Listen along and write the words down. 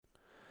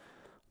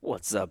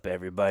What's up,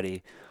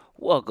 everybody?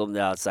 Welcome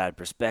to Outside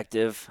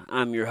Perspective.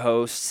 I'm your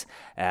host,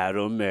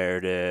 Adam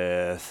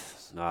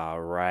Meredith.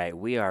 All right,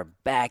 we are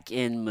back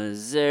in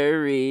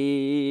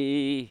Missouri.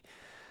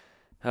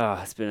 Oh,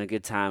 it's been a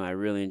good time. I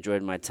really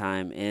enjoyed my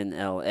time in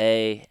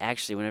LA.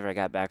 Actually, whenever I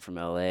got back from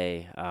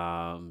LA,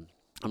 I'm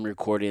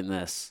recording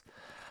this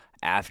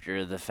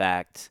after the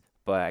fact,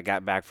 but I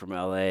got back from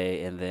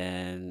LA and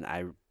then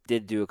I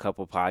did do a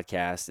couple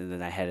podcasts and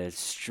then I headed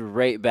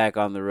straight back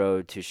on the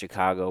road to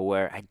Chicago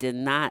where I did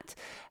not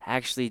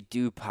actually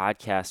do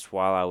podcasts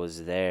while I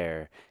was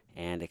there.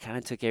 And it kind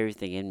of took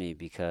everything in me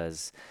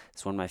because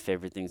it's one of my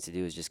favorite things to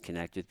do is just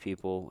connect with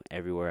people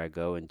everywhere I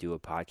go and do a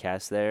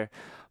podcast there.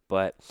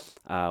 But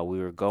we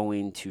were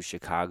going to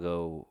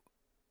Chicago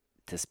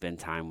to spend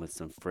time with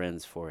some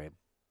friends for a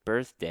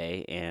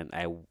birthday, and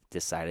I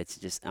decided to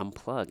just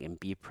unplug and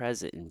be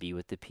present and be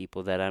with the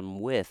people that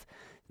I'm with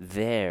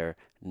there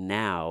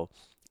now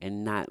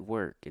and not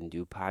work and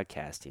do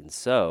podcasting.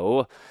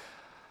 So,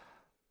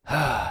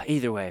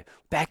 either way,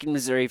 back in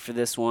Missouri for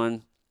this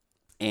one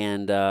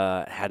and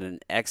had an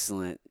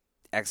excellent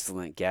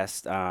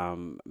guest.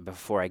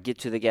 Before I get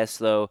to the guest,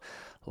 though,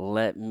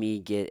 let me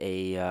get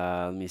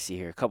let me see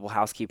here, a couple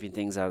housekeeping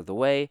things out of the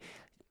way.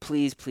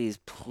 Please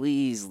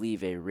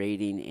leave a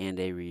rating and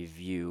a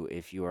review.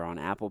 If you are on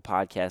Apple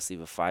Podcasts,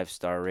 leave a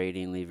 5-star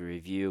rating, leave a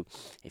review.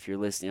 If you're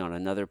listening on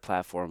another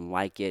platform,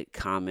 like it,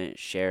 comment,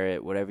 share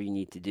it, whatever you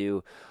need to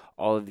do.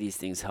 All of these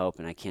things help,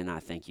 and I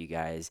cannot thank you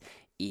guys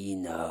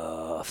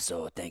enough.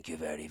 So thank you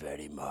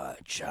very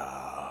much.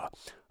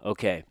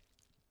 Okay,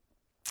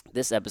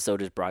 this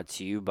episode is brought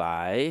to you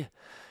by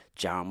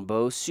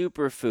Jambo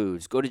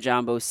Superfoods. Go to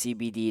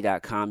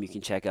jambocbd.com. You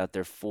can check out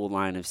their full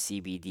line of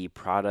CBD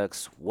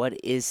products. What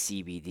is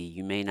CBD?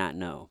 You may not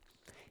know.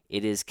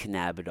 It is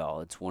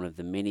cannabidol. It's one of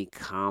the many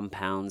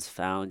compounds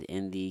found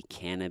in the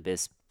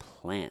cannabis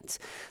plant.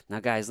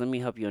 Now, guys, let me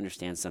help you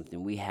understand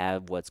something. We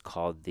have what's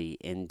called the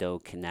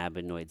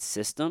endocannabinoid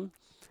system.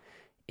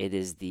 It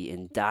is the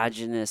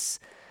endogenous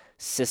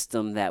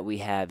system that we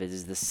have. It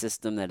is the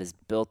system that is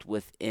built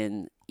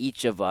within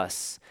each of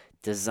us,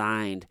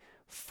 designed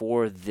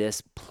for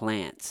this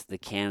plant, the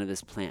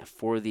cannabis plant,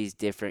 for these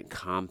different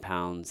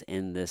compounds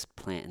in this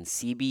plant. And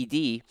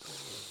CBD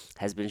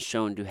has been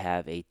shown to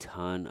have a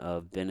ton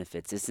of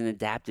benefits. It's an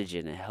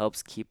adaptogen. It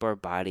helps keep our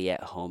body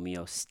at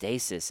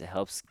homeostasis. It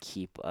helps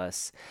keep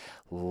us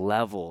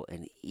level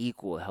and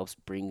equal. It helps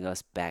bring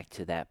us back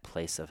to that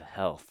place of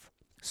health.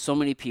 So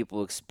many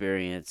people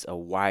experience a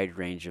wide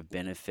range of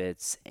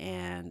benefits,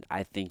 and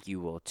I think you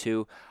will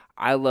too.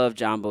 I love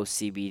Jambo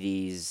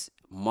CBD's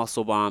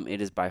Muscle Bomb. It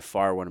is by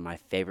far one of my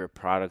favorite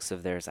products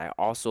of theirs. I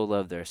also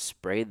love their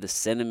spray, the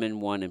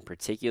cinnamon one in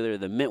particular.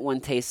 The mint one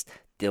tastes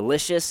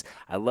delicious.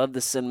 I love the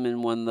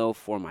cinnamon one though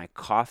for my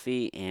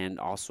coffee, and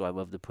also I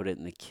love to put it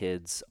in the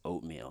kids'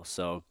 oatmeal.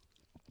 So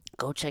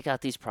go check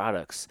out these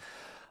products.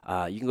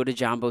 You can go to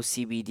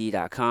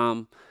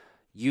jambocbd.com.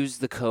 Use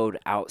the code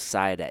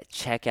OUTSIDE at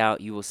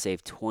checkout. You will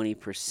save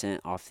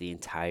 20% off the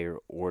entire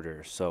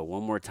order. So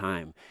one more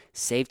time,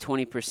 save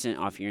 20%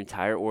 off your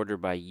entire order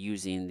by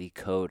using the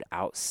code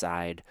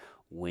OUTSIDE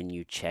when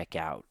you check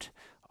out.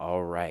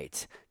 All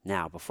right.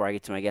 Now, before I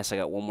get to my guest, I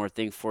got one more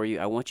thing for you.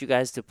 I want you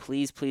guys to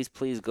please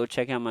go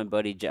check out my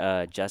buddy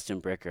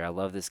Justin Bricker. I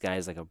love this guy.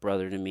 He's like a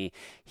brother to me.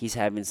 He's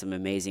having some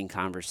amazing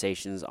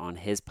conversations on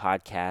his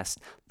podcast,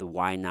 the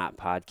Why Not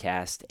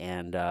podcast,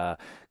 and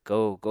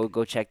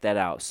go check that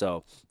out.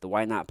 So, the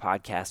Why Not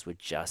podcast with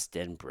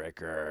Justin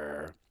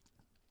Bricker.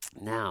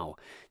 Now,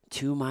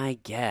 to my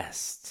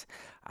guest,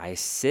 I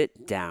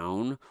sit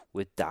down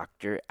with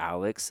Dr.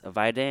 Alex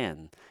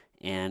Vidan.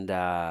 And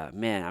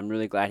man, I'm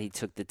really glad he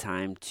took the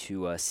time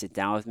to sit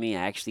down with me.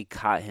 I actually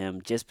caught him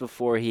just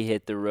before he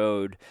hit the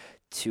road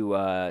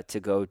to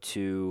go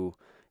to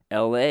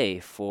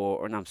L.A.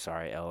 or no, I'm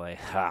sorry, L.A.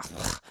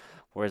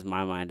 Where's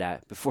my mind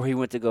at? Before he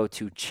went to go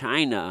to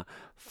China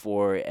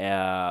for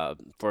a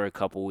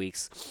couple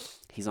weeks.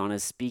 He's on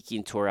his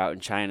speaking tour out in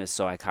China,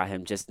 so I caught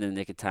him just in the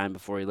nick of time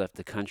before he left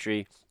the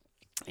country.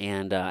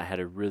 And I had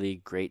a really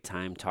great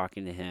time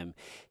talking to him.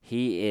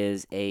 He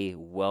is a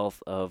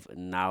wealth of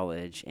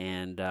knowledge,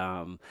 and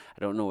I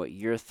don't know what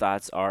your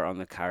thoughts are on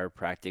the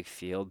chiropractic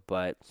field,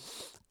 but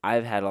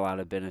I've had a lot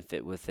of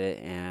benefit with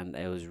it, and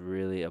it was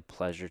really a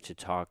pleasure to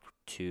talk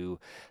to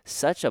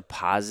such a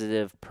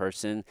positive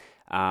person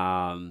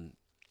and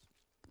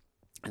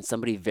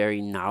somebody very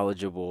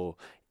knowledgeable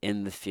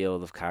in the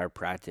field of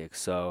chiropractic.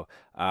 So,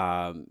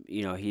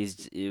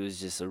 it was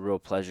just a real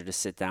pleasure to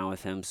sit down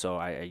with him. So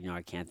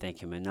I can't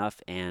thank him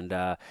enough. And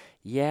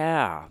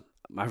yeah,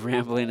 my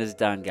rambling is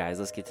done, guys.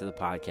 Let's get to the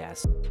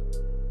podcast.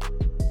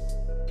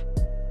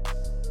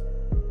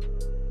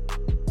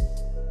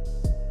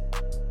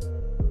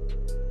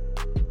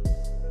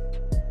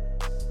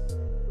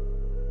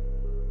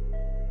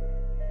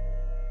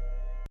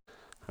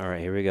 All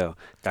right, here we go.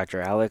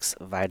 Dr. Alex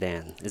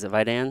Vidan. Is it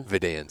Vidan?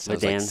 Vidan.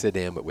 Sounds like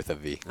sedan, but with a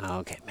V. Oh,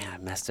 okay. Man, I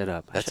messed it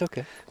up. That's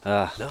okay.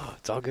 No,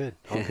 it's all good.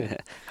 All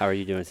good. How are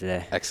you doing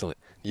today? Excellent.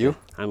 You?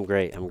 I'm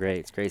great.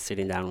 It's great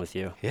sitting down with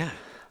you. Yeah.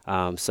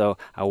 So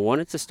I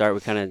wanted to start.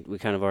 We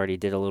kind of already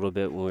did a little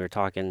bit when we were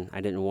talking.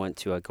 I didn't want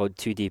to go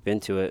too deep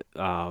into it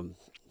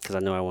because I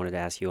know I wanted to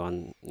ask you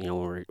on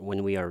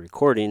when we are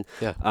recording.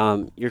 Yeah.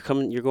 You're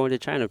going to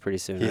China pretty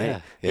soon,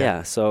 right?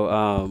 Yeah.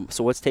 So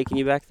what's taking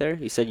you back there?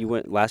 You said you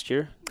went last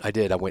year. I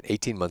did. I went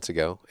 18 months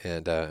ago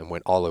and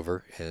went all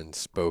over and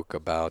spoke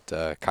about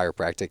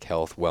chiropractic,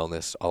 health,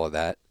 wellness, all of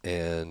that.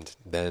 And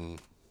then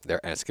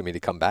they're asking me to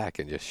come back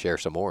and just share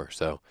some more.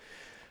 So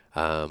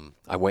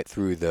I went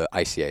through the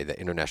ICA, the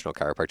International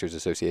Chiropractors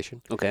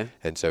Association. Okay.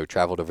 And so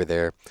traveled over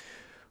there.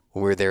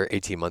 When we were there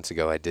 18 months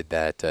ago, I did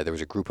that. There was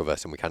a group of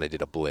us, and we kind of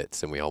did a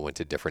blitz, and we all went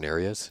to different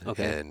areas.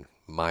 Okay. And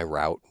my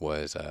route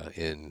was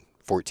in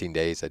 14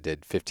 days, I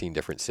did 15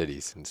 different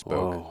cities and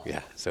spoke. Whoa.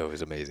 Yeah, so it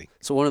was amazing.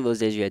 So one of those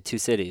days you had 2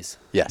 cities.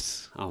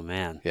 Yes. Oh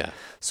man. Yeah.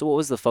 So what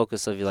was the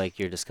focus of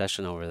your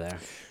discussion over there?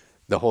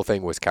 The whole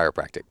thing was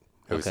chiropractic.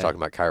 It was Okay.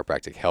 talking about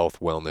chiropractic, health,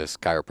 wellness,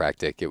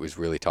 chiropractic. It was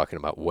really talking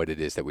about what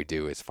it is that we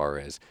do as far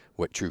as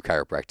what true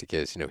chiropractic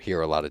is. Here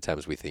a lot of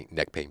times we think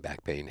neck pain,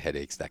 back pain,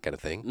 headaches, that kind of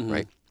thing, Mhm.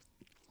 right?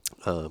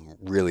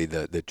 Really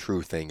the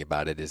true thing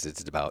about it is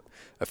it's about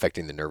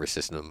affecting the nervous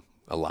system.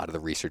 A lot of the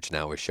research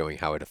now is showing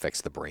how it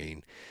affects the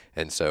brain.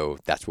 And so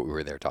that's what we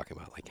were there talking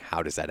about. Like,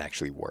 how does that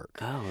actually work?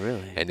 Oh,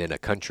 really? And in a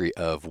country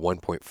of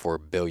 1.4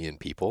 billion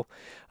people,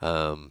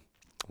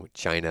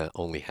 China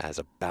only has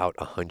about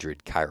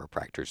 100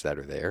 chiropractors that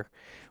are there,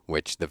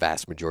 which the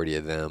vast majority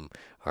of them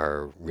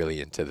are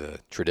really into the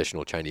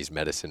traditional Chinese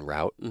medicine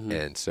route. Mhm.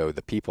 And so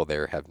the people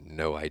there have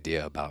no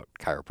idea about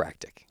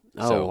chiropractic.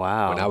 Oh, So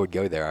wow. when I would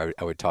go there,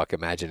 I would talk,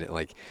 imagine it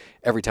like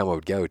every time I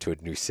would go to a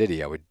new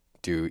city, I would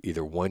do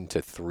either 1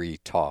 to 3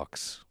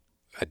 talks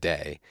a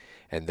day.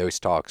 And those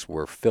talks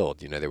were filled.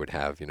 They would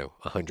have,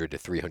 100 to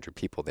 300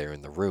 people there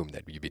in the room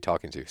that you'd be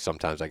talking to.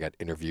 Sometimes I got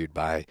interviewed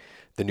by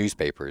the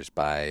newspapers,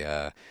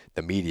 by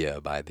the media,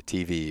 by the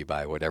TV,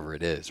 by whatever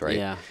it is, right?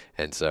 Yeah.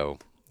 And so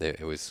it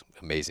was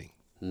amazing.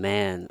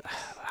 Man,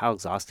 how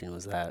exhausting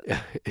was that?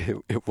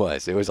 It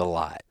was a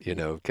lot,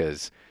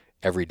 because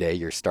every day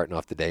you're starting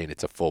off the day and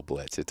it's a full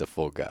blitz, it's a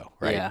full go,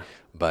 right? Yeah.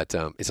 But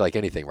it's like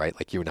anything, right?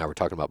 Like you and I were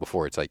talking about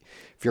before. It's like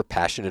if you're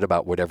passionate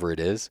about whatever it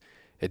is,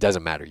 it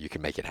doesn't matter. You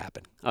can make it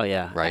happen. Oh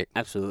yeah. Right.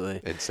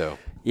 Absolutely. And so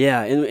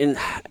Yeah,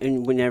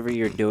 and whenever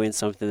you're doing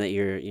something that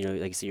you're,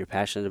 like you said, you're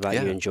passionate about,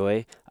 you Yeah.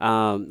 enjoy,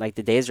 like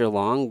the days are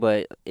long,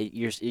 but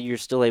you're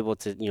still able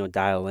to,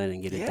 dial in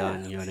and get it Yeah.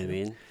 done. You know what I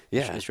mean?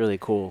 Yeah. It's really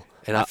cool.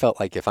 And I felt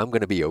like if I'm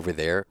going to be over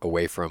there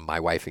away from my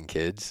wife and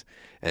kids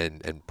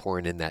and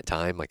pouring in that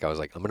time, like I was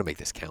like, I'm going to make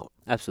this count,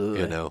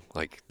 Absolutely.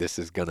 like this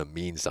is going to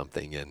mean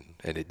something.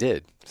 And it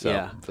did. So,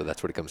 Yeah. so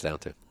that's what it comes down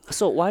to.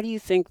 So why do you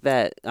think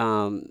that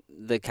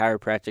the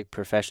chiropractic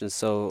profession is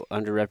so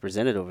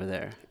underrepresented over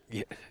there?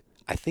 Yeah,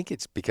 I think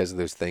it's because of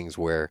those things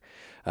where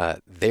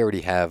they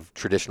already have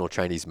traditional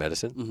Chinese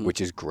medicine, Mhm. which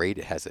is great.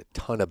 It has a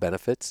ton of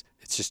benefits.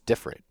 It's just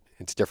different.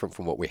 It's different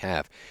from what we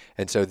have.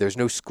 And so there's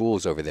no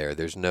schools over there.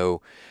 There's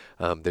no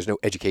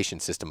education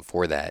system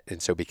for that.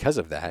 And so because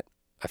of that,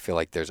 I feel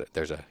like there's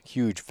a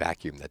huge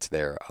vacuum that's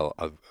there,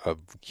 a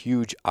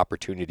huge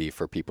opportunity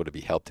for people to be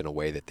helped in a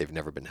way that they've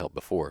never been helped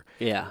before.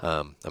 Yeah.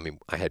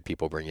 I had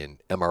people bring in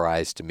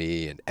MRIs to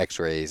me and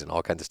X-rays and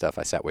all kinds of stuff.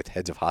 I sat with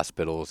heads of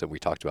hospitals and we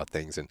talked about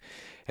things, and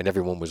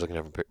everyone was looking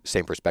at the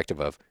same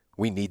perspective of,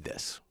 we need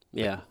this.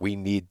 Yeah. We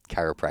need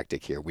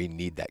chiropractic here. We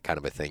need that kind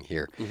of a thing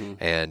here. Mhm.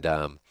 And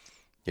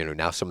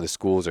now some of the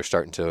schools are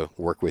starting to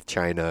work with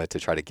China to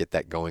try to get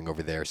that going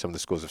over there. Some of the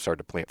schools have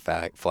started to plant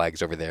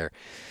flags over there.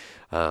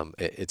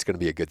 It's going to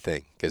be a good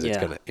thing because it's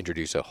Yeah. going to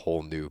introduce a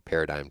whole new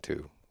paradigm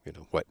to,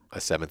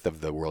 1/7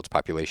 of the world's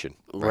population.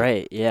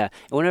 Right. Yeah.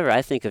 And whenever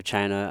I think of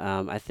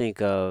China, I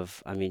think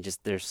of,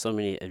 just there's so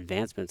many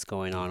advancements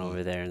going on Mhm.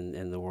 over there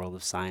in the world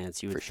of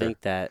science. You would For sure.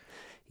 think that,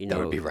 That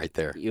would be right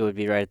there. you would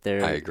be right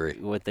there. I agree.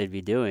 What they'd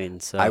be doing.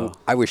 So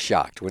I was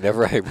shocked.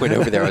 Whenever I went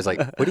over there, I was like,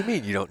 what do you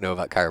mean you don't know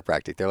about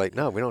chiropractic? They're like,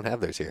 no, we don't have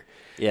those here.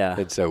 yeah.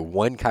 And so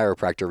one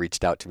chiropractor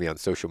reached out to me on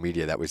social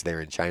media that was there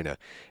in China,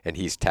 and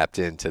he's tapped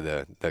into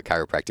the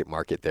chiropractic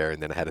market there.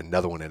 And then I had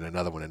another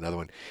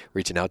one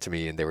reaching out to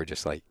me, and they were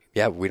just like,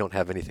 yeah, we don't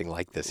have anything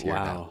like this here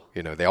Wow.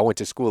 now. They all went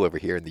to school over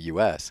here in the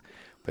U.S.,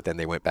 but then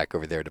they went back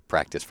over there to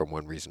practice for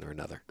one reason or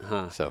another.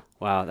 Huh. So,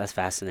 Wow, that's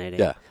fascinating.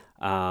 yeah.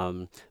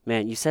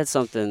 Man, you said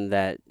something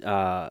that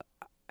I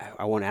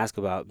want to ask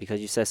about, because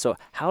you said, so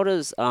how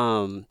does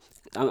I'm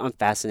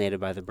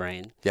fascinated by the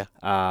brain. Yeah.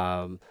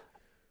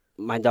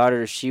 My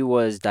daughter, she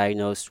was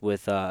diagnosed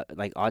with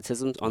like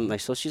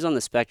autism so she's on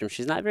the spectrum.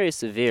 She's not very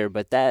severe,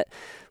 but that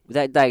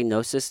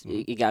diagnosis,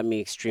 it got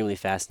me extremely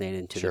fascinated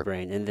into Sure. the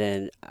brain. And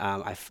then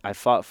I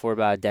fought for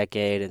about a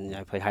decade, and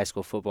I played high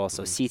school football.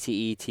 So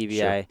CTE,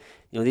 TBI,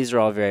 these are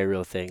all very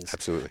real things.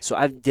 Absolutely. So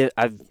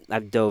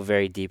I've dove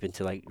very deep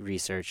into like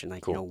research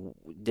and Cool.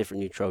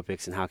 different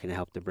nootropics and how can it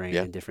help the brain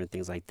Yeah. and different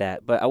things like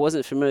that. But I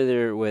wasn't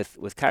familiar with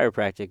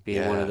chiropractic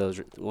being one Yeah.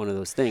 of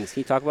those things.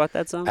 Can you talk about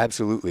that some?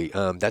 Absolutely.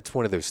 That's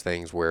one of those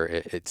things where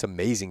it's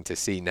amazing to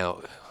see.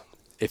 Now,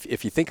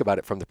 if you think about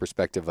it from the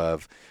perspective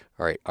of,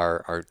 all right,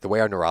 our the way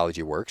our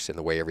neurology works and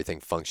the way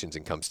everything functions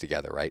and comes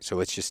together, right? So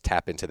let's just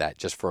tap into that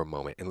just for a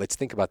moment, and let's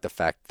think about the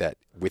fact that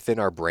within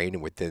our brain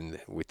and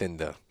within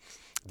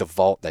the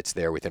vault that's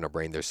there within our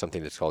brain, there's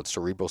something that's called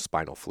cerebral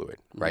spinal fluid,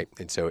 right?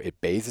 And so it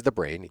bathes the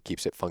brain, it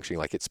keeps it functioning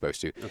like it's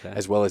supposed to,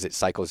 as well as it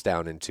cycles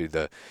down into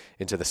the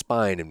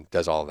spine and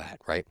does all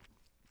that, right?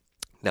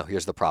 Now,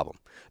 here's the problem.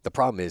 The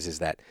problem is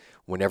that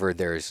whenever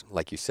there's,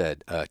 like you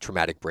said, a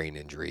traumatic brain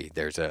injury,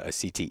 there's a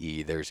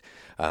CTE, there's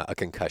a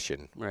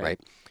concussion, right?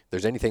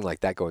 There's anything like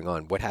that going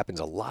on, what happens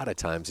a lot of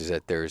times is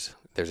that there's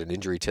an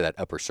injury to that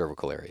upper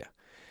cervical area.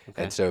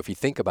 And so if you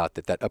think about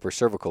that upper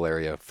cervical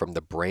area from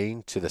the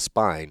brain to the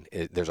spine,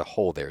 there's a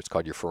hole there. It's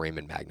called your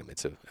foramen magnum.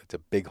 It's a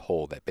big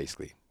hole that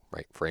basically,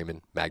 right?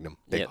 Foramen magnum,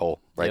 big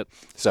hole, right?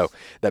 So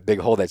that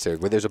big hole that's there,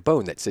 where there's a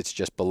bone that sits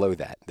just below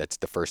that. That's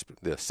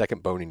the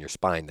second bone in your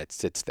spine that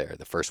sits there.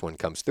 The first one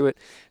comes through it,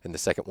 and the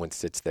second one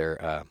sits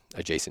there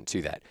adjacent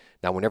to that.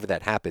 Now, whenever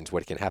that happens,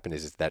 what can happen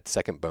is that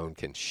second bone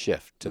can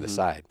shift to the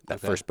side. That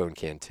first bone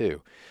can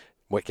too.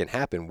 What can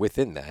happen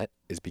within that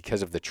is,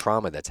 because of the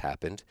trauma that's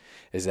happened,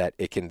 is that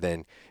it can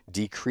then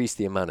decrease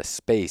the amount of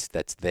space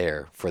that's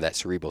there for that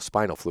cerebral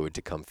spinal fluid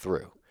to come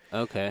through.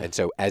 Okay. And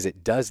so as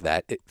it does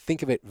that,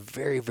 think of it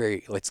very,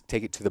 very, let's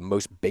take it to the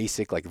most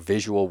basic, like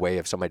visual way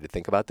of somebody to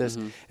think about this,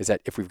 is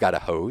that if we've got a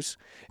hose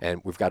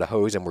and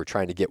we're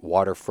trying to get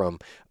water from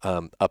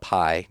up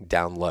high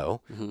down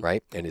low,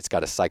 right? And it's got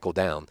to cycle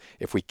down.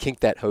 If we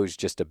kink that hose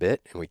just a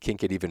bit and we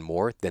kink it even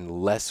more, then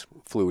less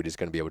fluid is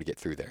going to be able to get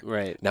through there.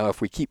 Right. Now, if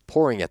we keep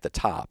pouring at the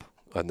top,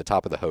 on the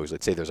top of the hose,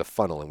 let's say there's a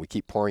funnel and we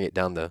keep pouring it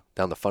down the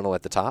funnel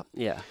at the top,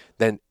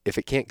 then if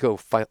it can't go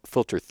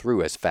filter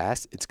through as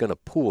fast, it's going to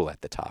pool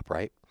at the top,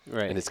 right?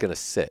 And it's going to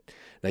sit.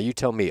 Now you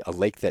tell me, a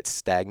lake that's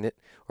stagnant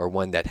or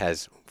one that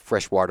has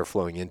fresh water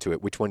flowing into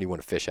it, which one do you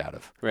want to fish out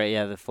of? Right,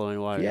 yeah, the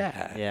flowing water.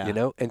 Yeah. You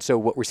know, and so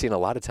what we're seeing a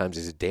lot of times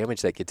is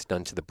damage that gets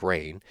done to the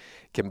brain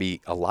can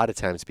be a lot of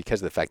times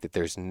because of the fact that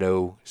there's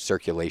no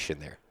circulation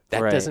there.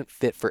 That doesn't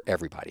fit for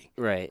everybody,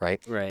 right?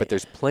 But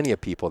there's plenty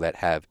of people that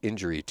have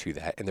injury to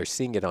that, and they're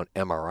seeing it on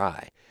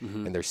MRI,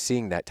 and they're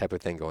seeing that type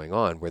of thing going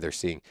on, where they're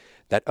seeing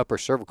that upper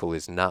cervical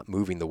is not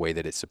moving the way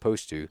that it's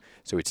supposed to,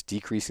 so it's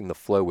decreasing the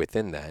flow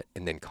within that,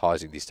 and then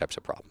causing these types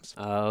of problems.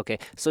 Okay.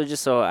 So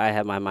just so I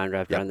have my mind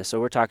wrapped around this, so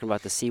we're talking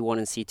about the C1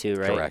 and C2,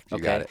 right? Correct. You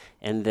got it.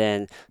 And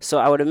then, so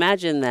I would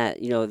imagine that,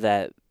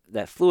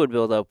 that fluid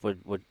buildup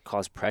would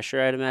cause pressure,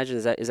 I'd imagine.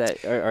 Is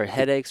that or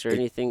headaches or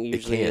anything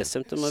usually a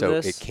symptom of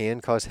this? So it can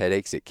cause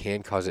headaches. It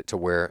can cause it to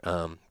where,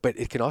 but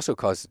it can also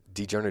cause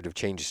degenerative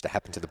changes to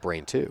happen to the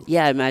brain too.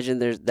 Yeah, I imagine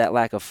there's that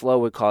lack of flow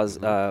would cause,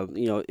 it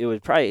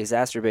would probably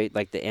exacerbate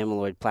like the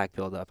amyloid plaque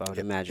buildup, I would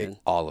imagine.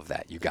 All of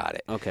that. You got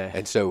it. Okay.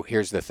 And so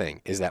here's the thing,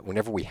 is that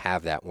whenever we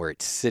have that where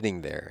it's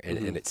sitting there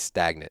and it's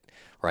stagnant,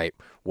 right,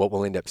 what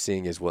we'll end up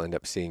seeing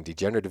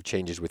degenerative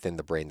changes within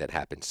the brain that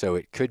happen. So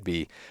it could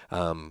be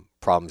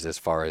problems as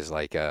far as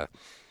like,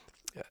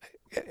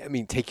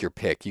 take your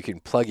pick. You can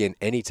plug in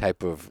any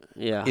type of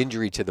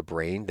injury to the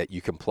brain that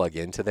you can plug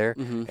into there,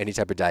 any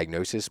type of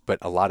diagnosis. But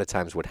a lot of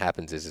times what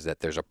happens is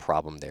that there's a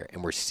problem there.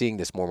 And we're seeing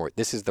this more and more.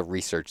 This is the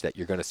research that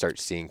you're going to start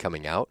seeing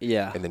coming out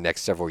in the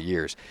next several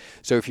years.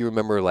 So if you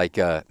remember like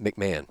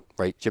McMahon,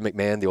 right? Jim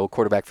McMahon, the old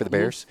quarterback for the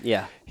Bears.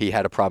 Yeah. He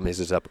had a problem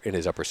in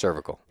his upper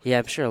cervical. Yeah,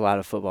 I'm sure a lot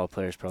of football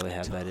players probably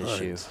have that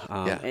issue.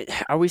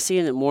 Are we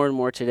seeing it more and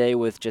more today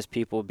with just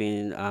people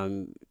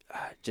being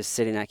just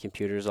sitting at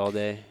computers all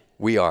day?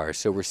 We are.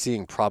 So we're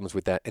seeing problems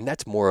with that. And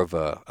that's more of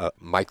a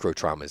micro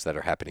traumas that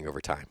are happening over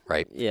time,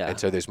 right? Yeah. And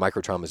so there's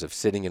micro traumas of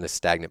sitting in a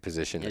stagnant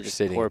position. Yeah, they're just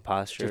sitting. poor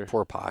posture. Just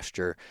poor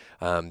posture.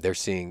 They're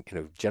seeing,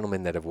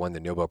 gentlemen that have won the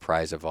Nobel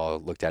Prize have all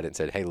looked at it and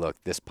said, hey, look,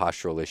 this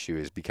postural issue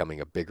is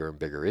becoming a bigger and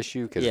bigger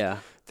issue. Because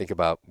think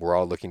about, we're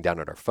all looking down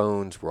at our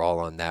phones. We're all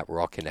on that. We're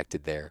all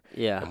connected there.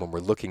 Yeah. And when we're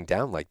looking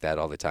down like that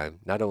all the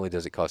time, not only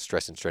does it cause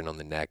stress and strain on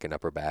the neck and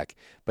upper back,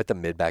 but the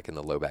mid back and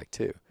the low back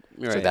too.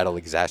 Right. So that'll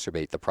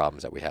exacerbate the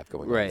problems that we have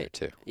going on there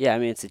too. Yeah,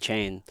 it's a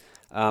chain.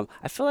 I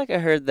feel like I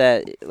heard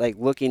that like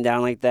looking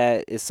down like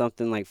that is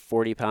something like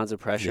 40 pounds of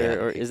pressure,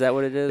 or is that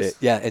what it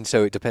is? And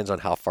so it depends on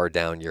how far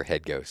down your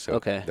head goes. So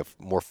the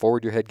more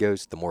forward your head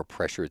goes, the more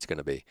pressure it's going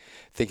to be.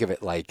 Think of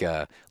it like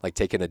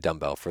taking a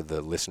dumbbell for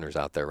the listeners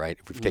out there, right?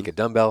 If we take a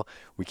dumbbell,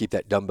 we keep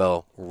that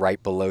dumbbell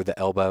right below the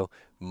elbow,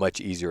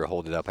 much easier to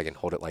hold it up. I can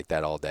hold it like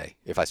that all day.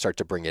 If I start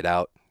to bring it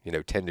out,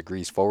 10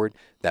 degrees forward,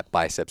 that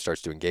bicep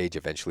starts to engage.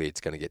 Eventually,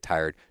 it's going to get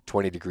tired.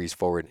 20 degrees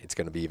forward, it's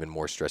going to be even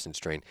more stress and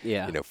strain.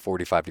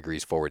 45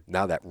 degrees forward,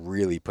 now that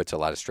really puts a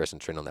lot of stress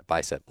and strain on that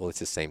bicep. Well, it's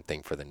the same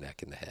thing for the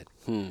neck and the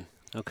head.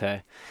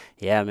 Okay.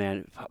 Yeah,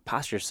 man.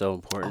 Posture is so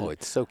important. Oh,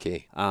 it's so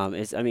key.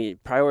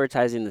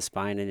 Prioritizing the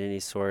spine in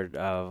any sort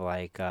of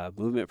like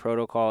movement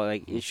protocol,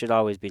 like it should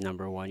always be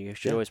number one. You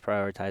should always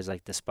prioritize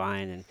like the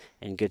spine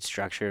and good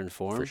structure and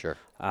form. For sure.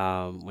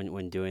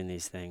 When doing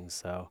these things.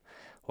 So,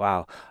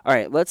 wow. All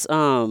right. Let's. I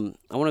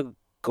want to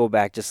go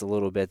back just a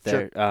little bit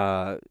Sure.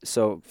 there.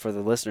 So for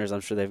the listeners, I'm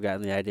sure they've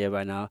gotten the idea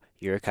by now.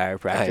 You're a I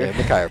chiropractor. am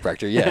a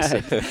chiropractor, yes.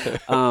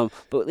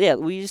 But yeah,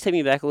 will you just take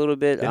me back a little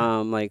bit? Yeah.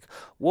 Like,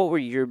 what were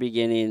your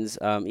beginnings,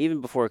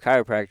 even before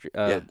chiropractor,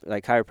 Yeah.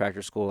 like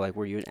chiropractor school? Like,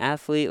 were you an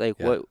athlete? Like,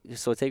 Yeah. what?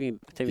 So take me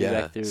Yeah.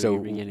 back through So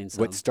your beginnings.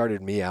 what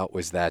started me out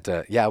was that,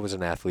 I was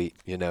an athlete,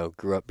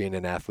 grew up being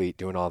an athlete,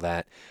 doing all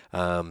that.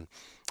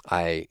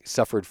 I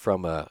suffered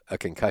from a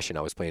concussion.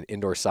 I was playing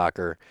indoor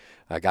soccer.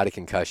 I got a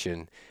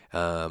concussion,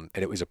 and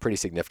it was a pretty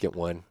significant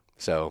one.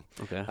 So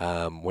Okay.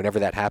 whenever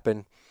that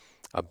happened,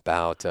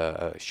 about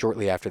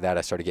shortly after that,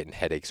 I started getting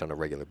headaches on a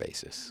regular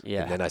basis.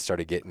 Yeah. And then I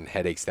started getting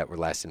headaches that were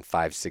lasting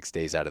 5, 6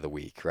 days out of the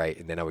week, right?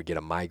 And then I would get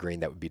a migraine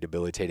that would be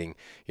debilitating,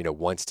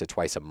 once to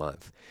twice a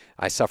month.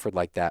 I suffered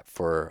like that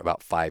for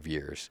about 5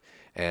 years.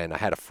 And I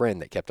had a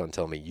friend that kept on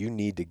telling me, you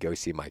need to go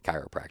see my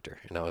chiropractor.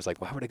 And I was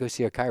like, why would I go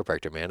see a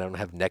chiropractor, man? I don't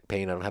have neck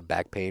pain. I don't have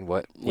back pain.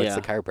 What's Yeah.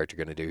 the chiropractor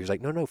going to do? He was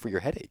like, no, for your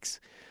headaches.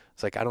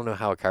 It's like, I don't know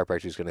how a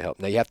chiropractor is going to help.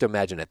 Now, you have to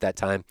imagine at that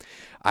time,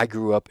 I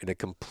grew up in a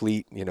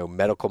complete,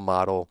 medical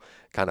model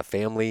kind of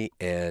family.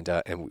 And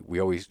we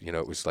always,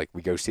 it was like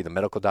we go see the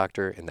medical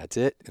doctor and that's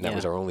it. And that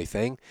was Yeah. our only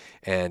thing.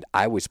 And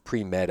I was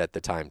pre-med at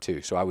the time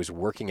too. So I was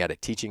working at a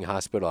teaching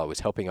hospital. I was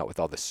helping out with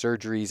all the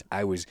surgeries.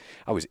 I was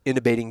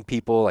intubating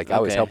people. Like I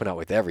was Okay. helping out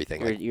with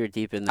everything. You're, Like, you're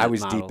deep in that I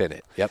was model. deep in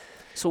it. Yep.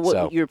 So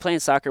what? You were playing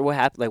soccer. What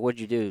happened? Like, what'd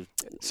you do?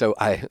 So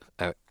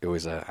it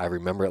was I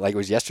remember it like it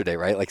was yesterday,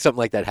 right? Like something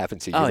like that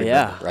happened to you. Oh remember,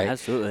 yeah, right?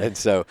 absolutely. And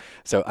so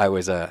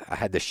I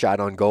had the shot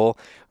on goal,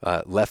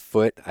 left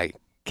foot. I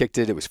kicked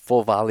it. It was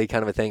full volley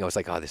kind of a thing. I was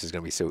like, oh, this is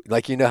gonna be so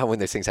like how when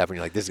those things happen,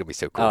 you're like, this is gonna be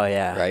so cool. Oh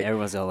yeah, right?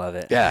 Everyone's gonna love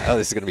it. Yeah. Oh,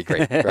 this is gonna be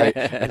great, right?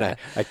 And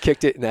I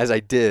kicked it, and as I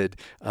did,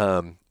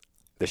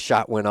 the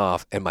shot went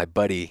off, and my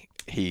buddy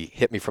he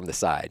hit me from the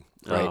side.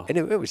 Right, Oh. and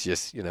it was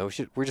just,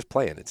 we're just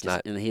playing. It's Just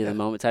not in the heat of the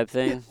moment type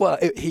thing. well,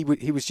 he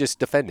was just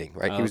defending,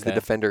 right? Oh, He was the okay.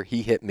 defender.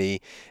 He hit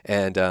me,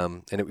 and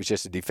it was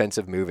just a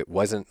defensive move. It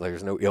wasn't there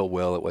was no ill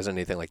will. It wasn't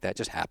anything like that. It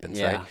just happens,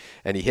 Yeah. right?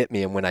 And he hit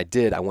me, and when I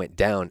did, I went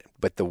down.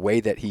 But the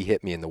way that he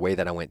hit me and the way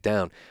that I went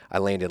down, I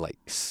landed like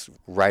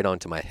right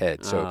onto my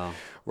head. So Oh.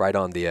 right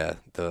on the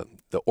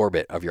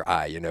orbit of your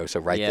eye, So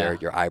right Yeah. there,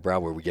 your eyebrow,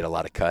 where we get a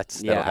lot of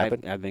cuts. Yeah, That'll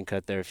happen. I've been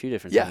cut there a few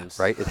different Yeah, times.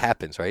 right. It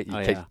happens, right? You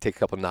Oh, take yeah. take a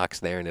couple knocks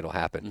there, and it'll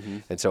happen. Mm-hmm.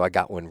 And so I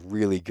got one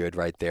really good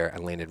right there. I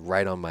landed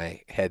right on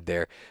my head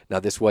there. Now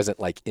this wasn't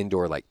like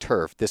indoor like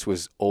turf. This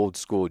was old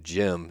school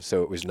gym,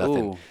 so it was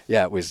nothing. Ooh.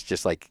 Yeah, it was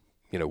just like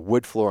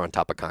wood floor on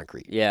top of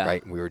concrete. Yeah.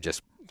 Right. And we were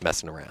just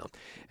messing around,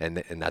 and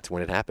that's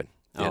when it happened.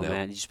 Oh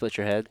man, did you split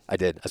your head? I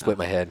did. I split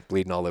my head,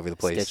 bleeding all over the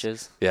place.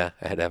 Stitches. Yeah,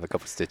 I had to have a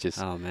couple stitches.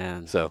 Oh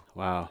man. So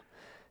Wow.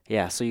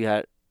 Yeah. So you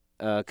had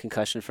a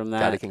concussion from that.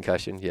 got a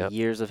concussion. Yeah.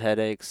 Years of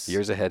headaches.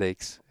 Years of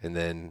headaches, and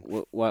then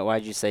Why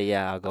did you say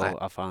yeah?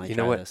 I'll finally you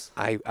try know what? this.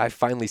 I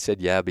finally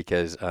said yeah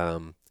because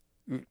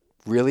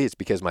really it's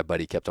because my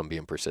buddy kept on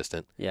being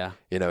persistent. Yeah.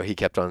 He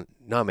kept on,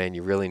 no, man,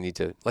 you really need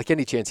to, like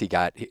any chance he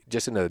got,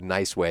 just in a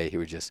nice way, he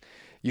would just,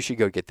 you should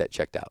go get that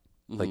checked out.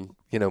 Like,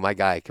 Mhm. my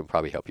guy can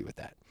probably help you with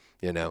that,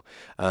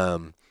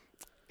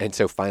 And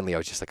so finally I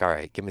was just like, all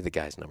right, give me the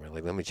guy's number.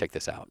 Like, let me check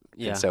this out.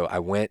 Yeah. And so I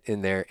went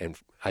in there, and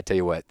I tell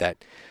you what,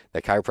 that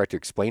chiropractor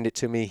explained it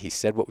to me. He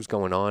said what was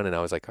going on, and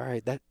I was like, all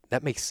right,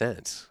 that makes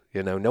sense.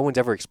 No one's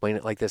ever explained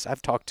it like this.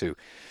 I've talked to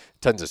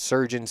tons of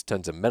surgeons,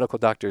 tons of medical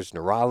doctors,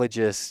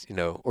 neurologists,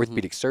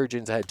 orthopedic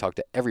surgeons. I had talked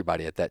to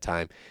everybody at that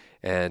time,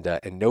 and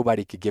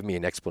nobody could give me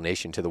an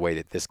explanation to the way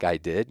that this guy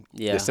did.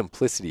 Yeah. The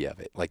simplicity of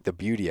it, like the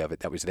beauty of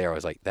it that was there. I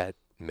was like, that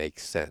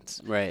makes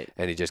sense. Right.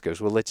 And he just goes,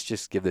 well, let's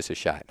just give this a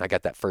shot. And I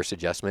got that first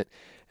adjustment,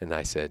 and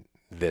I said,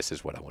 this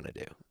is what I want to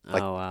do.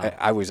 Like, Oh, wow.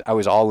 I was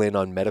all in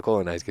on medical,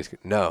 and I was just,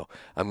 no,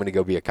 I'm going to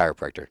go be a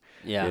chiropractor.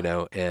 Yeah.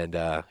 And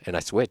I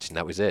switched, and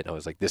that was it. I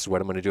was like, this is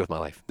what I'm going to do with my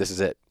life. This is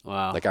it.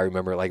 Wow. Like I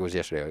remember, like it was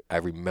yesterday. I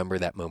remember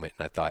that moment,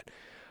 and I thought,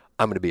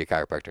 I'm going to be a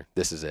chiropractor.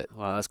 This is it.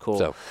 Wow, that's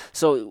cool.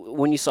 So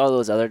when you saw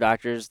those other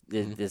doctors,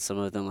 did some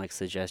of them like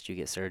suggest you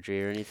get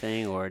surgery or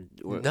anything, or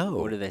No.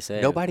 What did they say?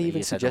 Nobody Like, you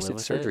even just had to live suggested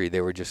with surgery.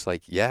 They were just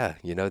like, yeah,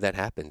 that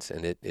happens,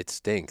 and it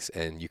stinks,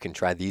 and you can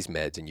try these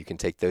meds, and you can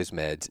take those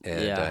meds,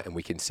 and Yeah. and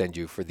we can send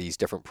you for these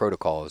different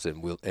protocols,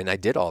 and I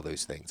did all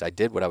those things. I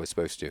did what I was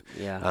supposed to.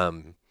 Yeah.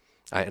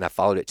 And I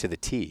followed it to the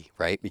T,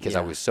 right? Because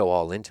I Yeah. was so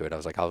all into it. I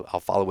was like, I'll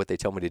follow what they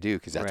tell me to do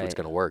because that's what's Right.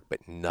 going to work.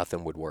 But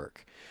nothing would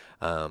work.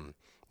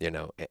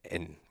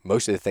 And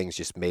most of the things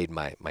just made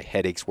my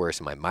headaches worse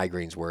and my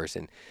migraines worse.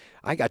 And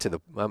I got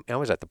to I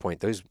was at the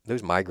point, those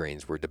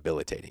migraines were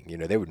debilitating.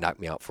 They would knock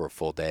me out for a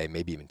full day,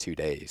 maybe even 2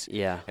 days.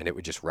 Yeah. And it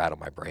would just rattle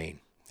my brain,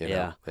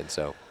 Yeah. And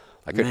so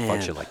I couldn't Man.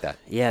 function like that.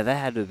 Yeah, that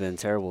had to have been a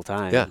terrible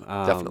time. Yeah,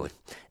 definitely.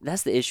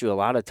 That's the issue a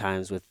lot of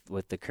times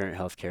with the current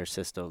healthcare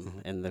system Mm-hmm.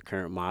 and the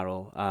current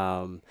model.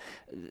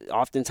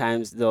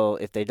 Oftentimes,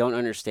 if they don't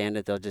understand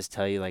it, they'll just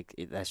tell you like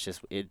that's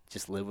just it.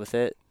 Just live with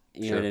it.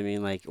 You know Sure. what I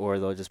mean? Like, or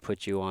they'll just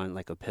put you on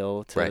like a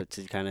pill Right.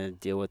 to kind of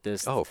deal with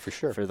this Oh, for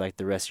sure. for like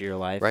the rest of your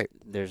life. Right.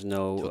 There's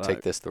no You'll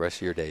take this the rest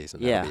of your days,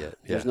 and yeah, that'll be it.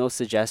 there's Yeah. no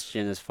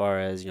suggestion as far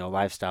as,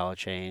 lifestyle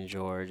change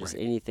or just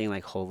Right. anything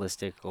like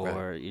holistic Right.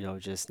 or,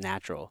 just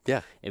natural.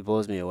 Yeah. It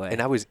blows me away.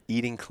 And I was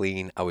eating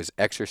clean. I was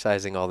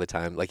exercising all the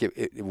time. Like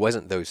it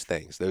wasn't those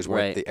things. Those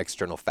weren't Right. the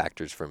external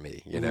factors for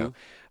me. You know,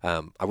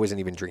 Mhm. I wasn't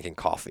even drinking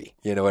coffee.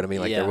 You know what I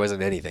mean? Like Yeah. there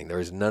wasn't anything. There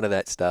was none of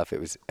that stuff.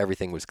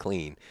 Everything was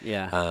clean.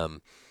 Yeah.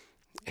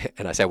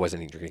 And I say I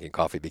wasn't even drinking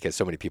coffee because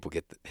so many people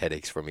get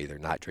headaches from either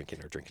not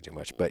drinking or drinking too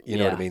much. But you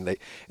know what I Yeah. mean?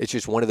 It's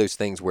just one of those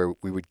things where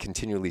we would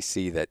continually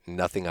see that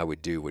nothing I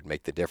would do would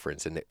make the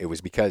difference. And it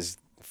was because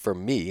for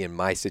me, in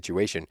my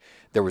situation,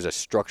 there was a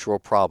structural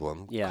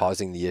problem Yeah.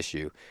 causing the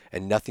issue.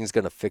 And nothing's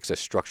going to fix a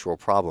structural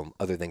problem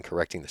other than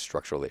correcting the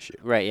structural issue.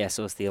 Right. Yeah.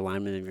 So it's the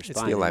alignment of your It's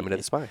spine. the alignment of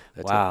the spine.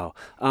 That's it.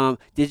 Wow.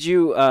 Did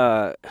you,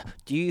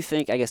 do you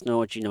think, I guess know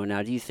what you know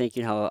now, do you think,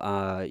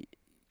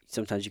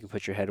 sometimes you can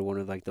put your head on one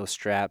of like those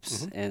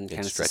straps and And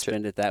kind of stretch it.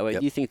 suspend it that way? Yep.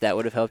 Do you think that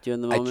would have helped you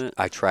in the moment?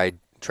 I tried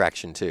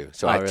traction too.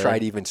 So Oh, I really?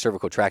 tried even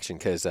cervical traction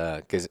because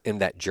in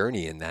that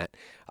journey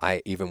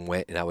I even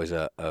went and I was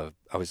a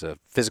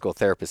physical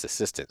therapist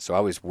assistant. So I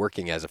was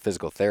working as a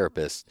physical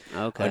therapist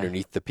Okay.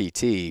 underneath the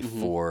PT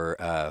for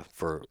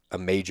a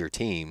major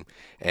team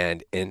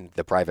and in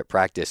the private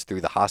practice through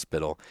the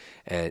hospital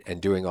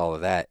and doing all of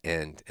that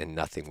and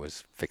nothing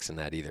was fixing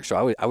that either.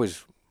 So I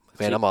was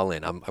man, I'm all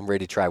in. I'm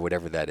ready to try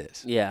whatever that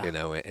is. Yeah.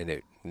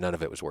 And none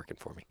of it was working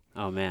for me.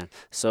 Oh man.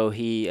 So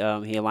he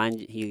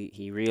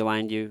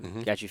realigned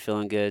you, got you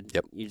feeling good.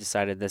 Yep. You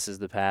decided this is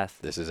the path,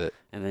 This is it.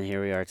 and then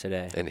here we are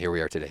today. And here we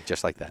are today,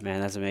 just like that.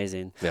 Man, that's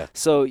amazing. Yeah.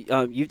 So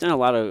you've done a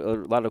lot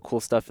of cool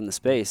stuff in the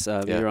space.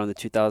 Yeah. You were on the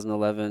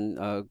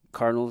 2011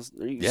 Cardinals.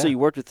 Yeah. So you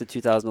worked with the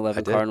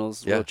 2011 I did.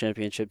 Cardinals Yeah. World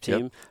Championship Yep.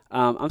 team.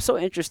 I'm so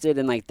interested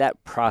in like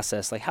that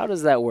process. Like, how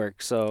does that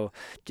work? So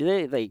do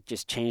they like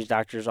just change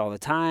doctors all the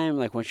time?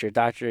 Like once you're a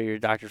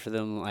doctor for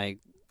them. Like,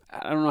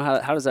 I don't know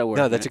how does that work?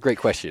 No, that's a great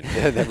question.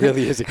 That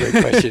really is a great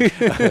question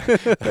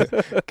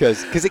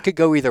because it could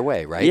go either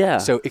way, right? Yeah.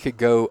 So it could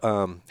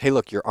go, hey,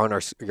 look, you're on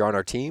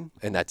our team,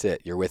 and that's it.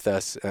 You're with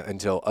us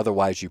until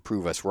otherwise you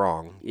prove us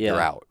wrong. Yeah.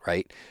 You're out,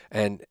 right?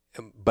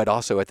 But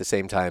also at the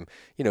same time,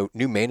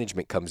 new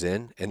management comes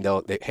in and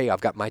hey, I've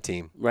got my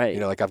team. Right.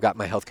 Like I've got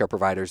my healthcare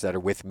providers that are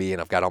with me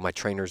and I've got all my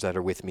trainers that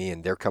are with me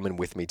and they're coming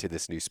with me to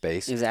this new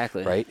space.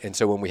 Exactly. Right. And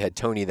so when we had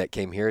Tony that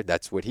came here,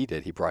 that's what he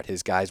did. He brought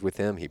his guys with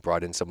him. He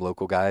brought in some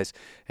local guys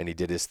and he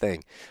did his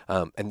thing.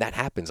 And that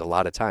happens a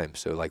lot of times.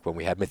 So like when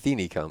we had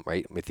Matheny come,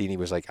 right? Matheny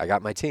was like, I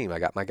got my team, I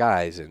got my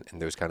guys, and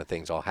those kind of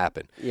things all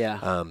happen.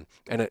 Yeah.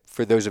 And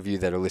for those of you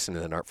that are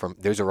listening and aren't from,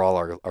 those are all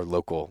our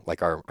local,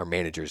 like our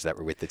managers that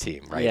were with the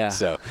team, right? Yeah.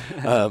 So,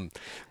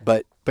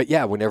 but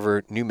yeah,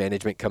 whenever new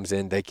management comes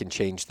in, they can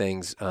change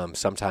things.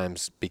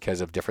 Sometimes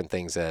because of different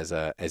things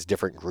as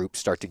different groups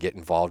start to get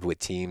involved with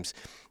teams.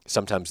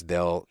 Sometimes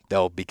they'll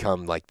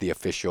become like the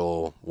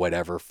official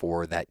whatever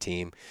for that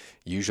team.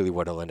 Usually,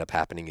 what'll end up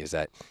happening is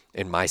that,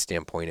 in my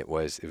standpoint, it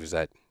was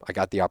that I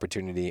got the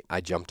opportunity, I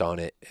jumped on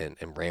it and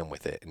ran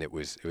with it, and it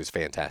was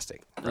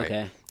fantastic. Right?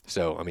 Okay.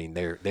 So I mean,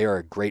 they are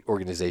a great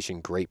organization,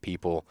 great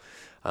people.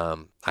 I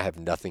have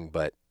nothing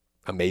but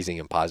amazing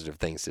and positive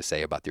things to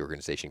say about the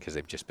organization because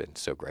they've just been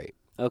so great.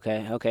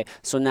 Okay.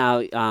 So now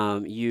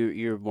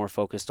you're more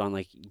focused on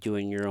like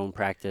doing your own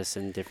practice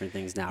and different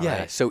things now, Yeah.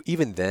 right? So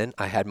even then,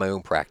 I had my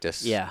own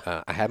practice.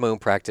 Yeah. I had my own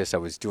practice. I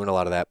was doing a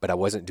lot of that, but I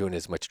wasn't doing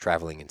as much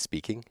traveling and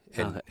speaking.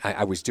 And Okay.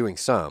 I was doing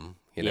some,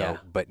 Yeah.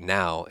 but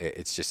now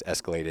it's just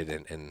escalated.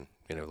 And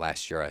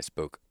last year I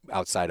spoke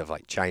outside of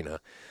like China.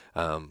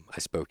 I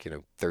spoke,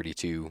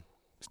 32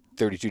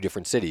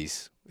 different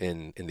cities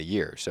in the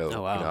year. So,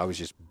 Oh, wow. I was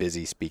just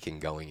busy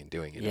speaking, going and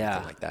doing and Yeah.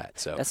 everything like that.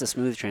 So That's a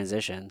smooth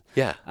transition.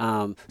 yeah.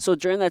 So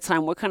during that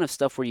time, what kind of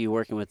stuff were you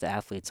working with the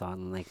athletes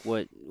on? Like,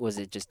 what was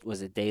it?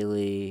 Was it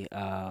daily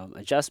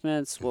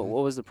adjustments? What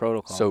was the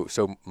protocol?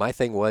 So my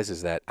thing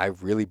is that I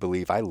really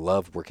believe I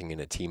love working in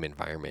a team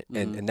environment,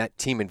 and that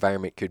team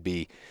environment could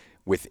be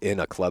within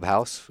a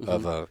clubhouse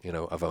of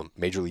a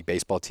Major League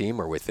Baseball team,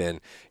 or within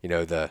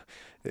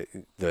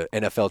the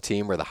NFL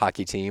team or the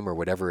hockey team or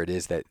whatever it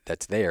is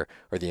that's there,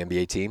 or the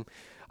NBA team.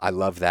 I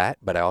love that,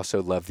 but I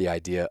also love the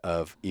idea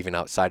of even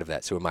outside of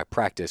that. So in my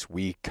practice,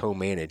 we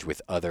co-manage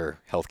with other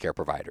healthcare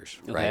providers,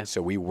 Okay. right?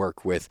 So we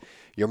work with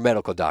your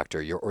medical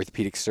doctor, your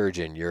orthopedic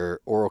surgeon,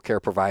 your oral care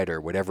provider,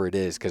 whatever it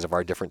is, because of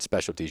our different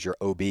specialties, your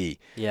OB,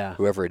 Yeah.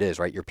 whoever it is,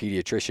 right? Your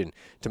pediatrician,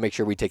 to make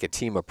sure we take a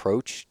team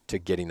approach to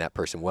getting that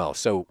person well.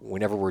 So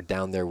whenever we're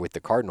down there with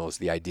the Cardinals,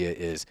 the idea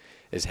is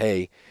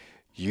hey,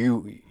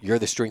 you're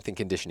the strength and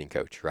conditioning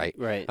coach, right?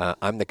 Right.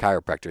 I'm the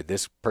chiropractor.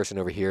 This person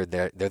over here,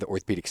 they're the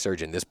orthopedic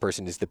surgeon. This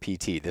person is the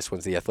PT. This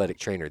one's the athletic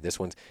trainer. This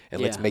one's,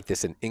 and let's Yeah. make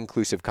this an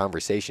inclusive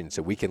conversation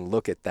so we can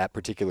look at that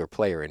particular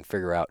player and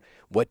figure out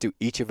what do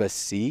each of us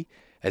see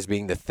as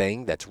being the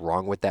thing that's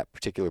wrong with that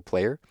particular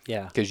player.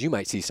 Yeah. Because you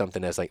might see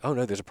something as like, oh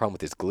no, there's a problem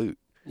with his glute.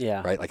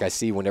 Yeah. Right? Like I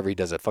see whenever he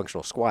does a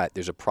functional squat,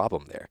 there's a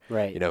problem there.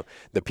 Right.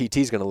 The PT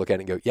is going to look at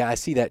it and go, yeah, I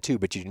see that too,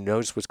 but you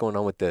notice what's going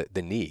on with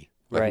the knee.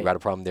 Like Right. we've got a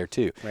problem there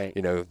too. Right.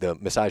 You know, the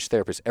massage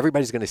therapist,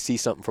 everybody's going to see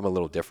something from a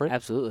little different.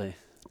 Absolutely.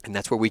 And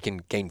that's where we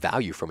can gain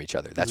value from each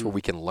other. That's where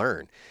we can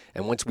learn.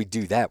 And once we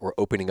do that, we're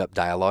opening up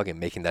dialogue and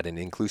making that an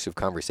inclusive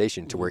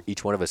conversation to where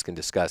each one of us can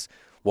discuss,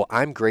 well,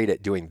 I'm great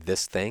at doing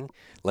this thing.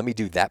 Let me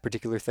do that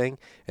particular thing.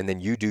 And then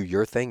you do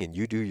your thing and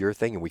you do your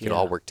thing, and we can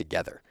all work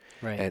together.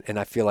 Right. And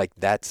I feel like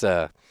that's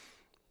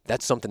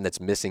something that's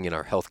missing in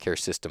our healthcare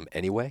system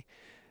anyway,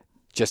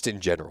 just in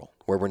general,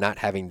 where we're not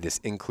having this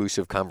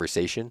inclusive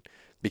conversation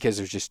because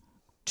there's just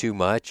too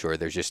much, or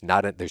there's just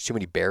there's too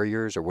many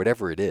barriers, or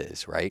whatever it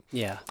is, right?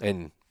 Yeah.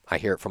 And I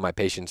hear it from my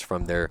patients,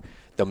 from the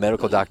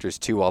medical doctors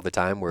too, all the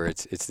time, where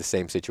it's the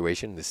same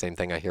situation. The same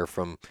thing I hear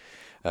from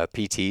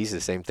PTs,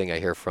 the same thing I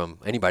hear from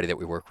anybody that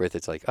we work with.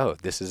 It's like, oh,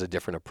 this is a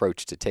different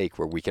approach to take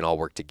where we can all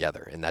work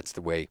together. And that's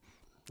the way,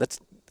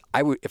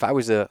 if I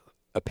was a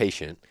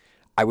patient,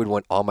 I would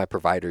want all my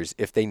providers,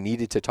 if they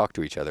needed to talk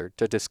to each other,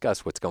 to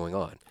discuss what's going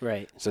on.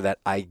 Right. So that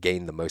I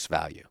gain the most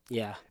value.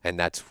 Yeah. And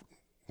that's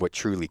what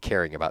truly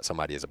caring about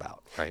somebody is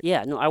about, right?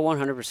 Yeah, no, I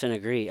 100%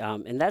 agree.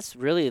 And that's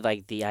really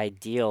like the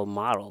ideal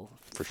model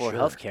for sure.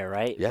 healthcare,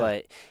 right? Yeah.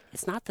 But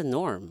it's not the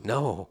norm.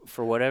 No.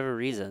 For whatever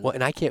reason. Well,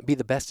 and I can't be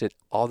the best at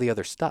all the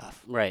other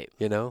stuff. Right.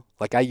 You know,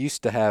 like I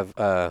used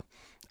to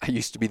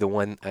be the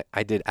one,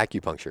 I did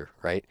acupuncture,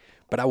 right?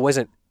 But I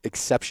wasn't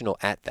exceptional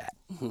at that.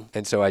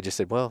 And so I just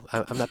said, well,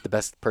 I'm not the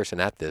best person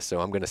at this, so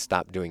I'm going to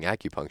stop doing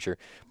acupuncture.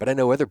 But I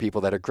know other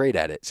people that are great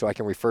at it, so I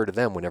can refer to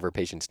them whenever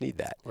patients need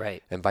that.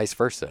 Right. And vice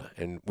versa.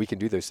 And we can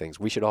do those things.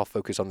 We should all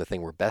focus on the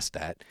thing we're best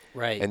at.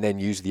 Right. And then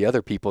use the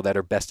other people that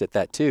are best at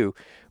that too,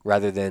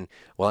 rather than,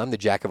 well, I'm the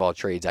jack of all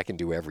trades, I can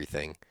do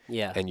everything.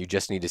 Yeah. And you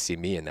just need to see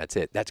me and that's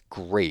it. That's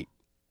great.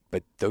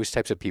 But those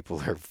types of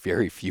people are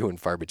very few and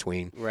far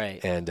between.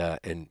 Right.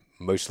 And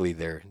mostly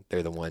they're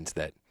the ones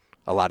that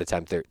a lot of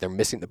times they're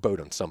missing the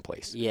boat on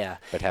someplace. Yeah.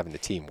 But having the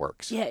team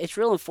works. Yeah, it's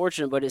real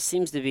unfortunate, but it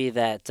seems to be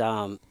that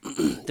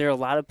there are a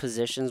lot of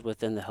positions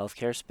within the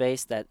healthcare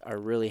space that are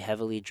really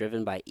heavily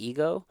driven by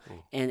ego,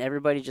 and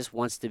everybody just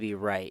wants to be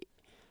right.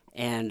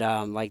 And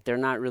like they're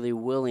not really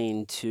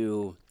willing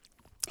to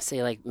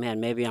say like, man,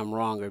 maybe I'm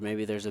wrong, or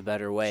maybe there's a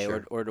better way,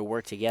 Sure. or to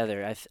work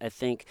together. I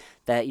think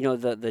that, you know,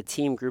 the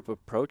team group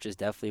approach is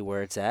definitely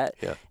where it's at.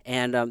 Yeah.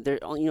 And there,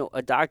 you know,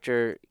 a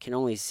doctor can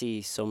only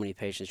see so many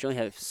patients. You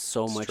only have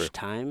so It's much true.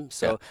 time.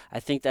 So I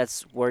think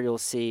that's where you'll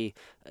see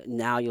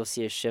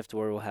a shift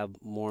where we'll have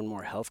more and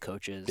more health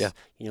coaches. Yeah.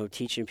 You know,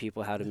 teaching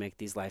people how to make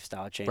these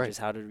lifestyle changes,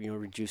 how to, you know,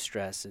 reduce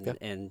stress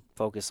and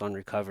focus on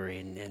recovery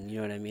and you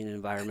know what I mean,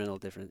 environmental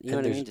different. You know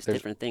And what I mean, just there's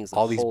different things.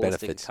 all the these holistic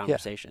benefits.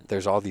 Conversation. Yeah.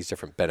 There's all these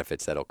different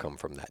benefits that'll come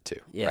from that too.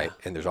 Yeah. Right.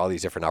 And there's all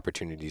these different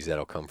opportunities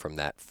that'll come from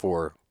that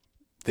for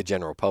the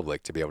general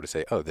public to be able to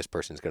say, oh, this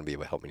person's going to be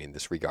able to help me in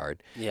this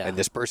regard. Yeah. And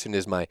this person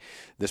is my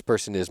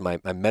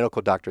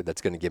medical doctor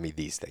that's going to give me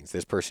these things.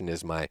 This person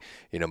is my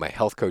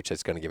health coach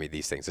that's going to give me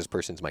these things. This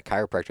person's my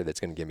chiropractor that's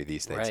going to give me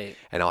these things. Right.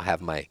 And I'll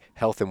have my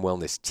health and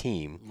wellness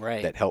team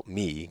Right. that help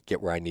me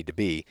get where I need to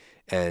be,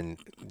 and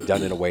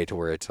done in a way to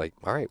where it's like,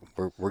 all right,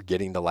 we're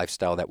getting the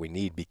lifestyle that we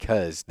need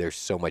because there's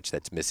so much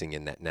that's missing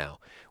in that now.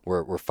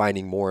 We're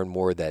finding more and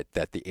more that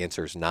the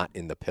answer is not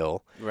in the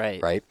pill.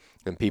 Right. Right.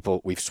 And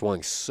we've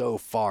swung so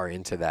far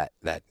into that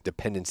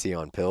dependency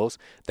on pills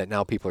that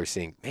now people are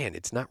seeing, man,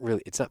 it's not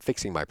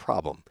fixing my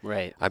problem.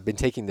 Right. I've been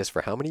taking this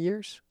for how many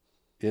years?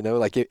 You know,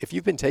 like if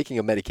you've been taking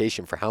a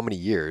medication for how many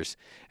years,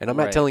 and I'm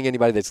not Right. telling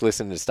anybody that's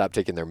listening to stop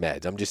taking their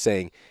meds. I'm just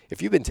saying,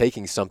 if you've been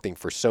taking something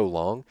for so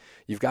long,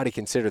 you've got to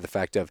consider the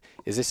fact of,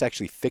 is this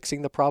actually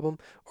fixing the problem,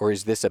 or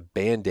is this a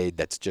Band-Aid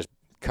that's just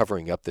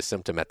covering up the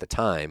symptom at the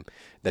time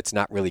that's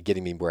not really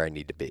getting me where I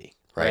need to be?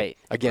 Right.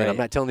 Again, I'm Right.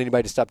 not telling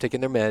anybody to stop taking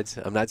their meds.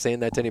 I'm not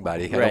saying that to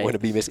anybody. I don't Right. want to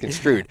be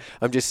misconstrued.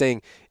 I'm just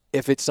saying,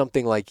 if it's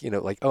something like,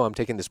 oh, I'm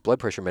taking this blood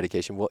pressure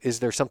medication. Well, is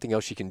there something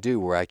else you can do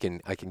where I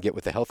can get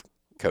with a health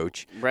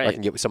coach? Or I Right.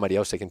 can get with somebody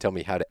else that can tell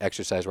me how to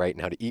exercise right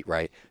and how to eat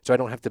right, so I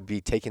don't have to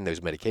be taking those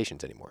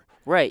medications anymore.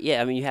 Right.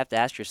 Yeah. I mean, you have to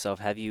ask yourself: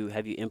 Have you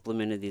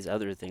implemented these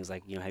other things?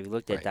 Like, you know, have you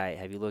looked at Right. diet?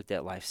 Have you looked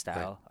at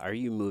lifestyle? Are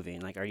you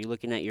moving? Like, are you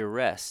looking at your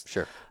rest?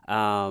 Sure.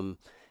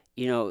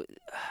 You know,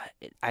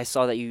 I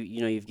saw that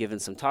you've given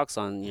some talks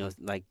on, you know,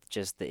 like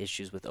just the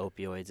issues with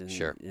opioids and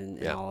Sure.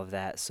 and Yeah. all of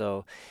that.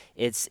 So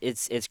it's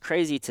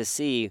crazy to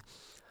see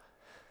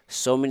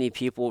so many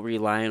people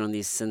relying on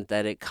these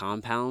synthetic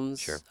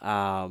compounds Sure.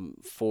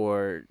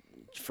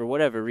 For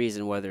whatever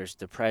reason, whether it's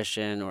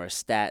depression or a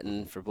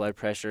statin for blood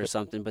pressure or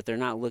something, but they're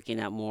not looking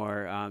at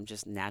more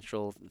just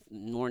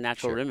more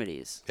natural Sure.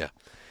 remedies. Yeah.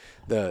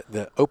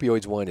 The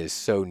opioids one is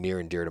so near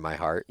and dear to my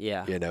heart.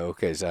 Yeah. You know,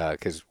 because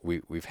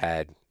we've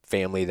had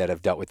family that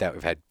have dealt with that.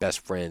 We've had best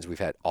friends. We've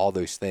had all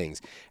those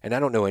things. And I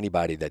don't know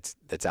anybody that's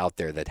out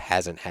there that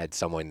hasn't had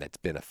someone that's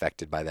been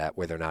affected by that,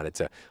 whether or not it's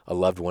a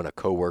loved one, a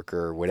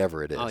coworker,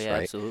 whatever it is, Oh yeah,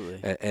 right?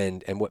 absolutely.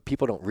 And what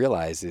people don't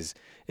realize is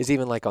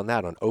even like on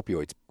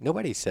opioids,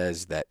 nobody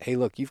says that, hey,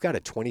 look, you've got a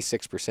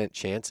 26%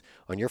 chance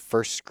on your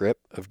first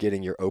script of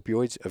getting your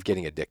opioids of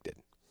getting addicted.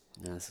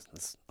 Yeah,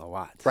 that's a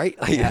lot. Right?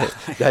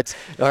 Like, that's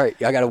all right.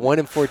 I got a 1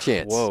 in 4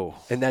 chance. Whoa.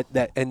 And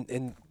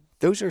and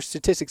those are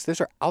statistics.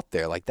 Those are out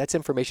there. Like that's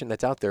information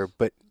that's out there,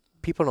 but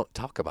people don't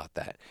talk about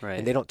that. Right.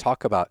 And they don't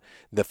talk about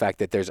the fact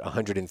that there's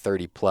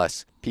 130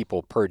 plus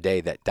people per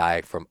day that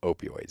die from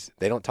opioids.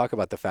 They don't talk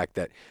about the fact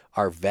that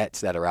our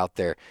vets that are out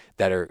there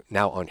that are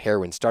now on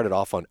heroin started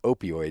off on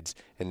opioids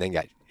and then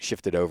got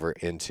shifted over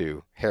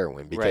into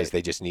heroin because Right.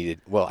 they just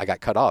needed, well, I got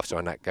cut off, so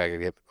I got to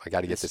get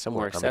It's this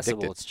somewhere. more I'm accessible.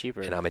 addicted. It's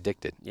cheaper. And I'm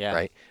addicted, Yeah.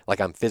 right? Like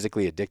I'm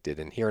physically addicted.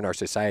 And here in our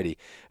society,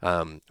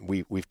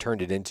 we've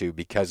turned it into,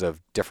 because of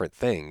different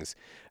things,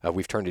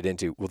 we've turned it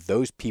into, well,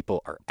 those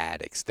people are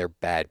addicts. They're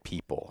bad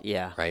people,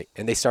 Yeah. right?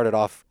 And they started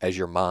off as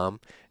your mom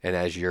and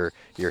as your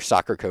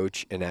soccer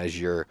coach and as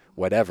your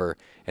whatever,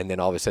 and then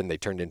all of a sudden they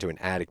turned into an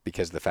addict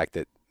because of the fact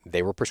that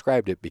they were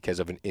prescribed it because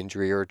of an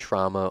injury or a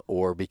trauma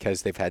or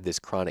because they've had this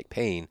chronic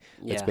pain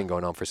that's Yeah. been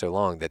going on for so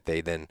long that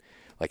they then,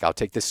 like, I'll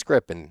take this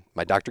script and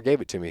my doctor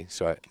gave it to me,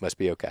 so it must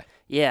be okay.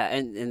 Yeah,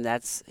 and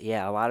that's,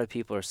 yeah, a lot of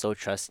people are so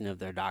trusting of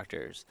their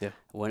doctors. Yeah.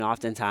 When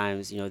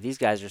oftentimes, these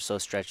guys are so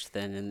stretched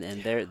thin,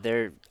 and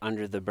they're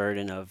under the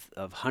burden of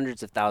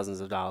hundreds of thousands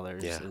of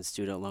dollars Yeah. in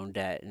student loan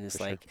debt, and it's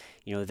For sure.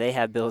 like, they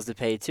have bills to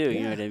pay too.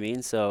 You know Yeah. what I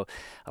mean? So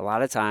a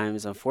lot of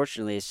times,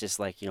 unfortunately, it's just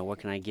like, what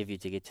can I give you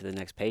to get to the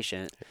next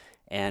patient?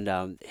 And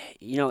man,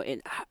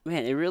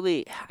 it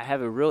really, I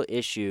have a real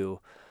issue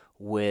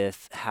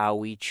with how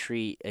we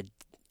treat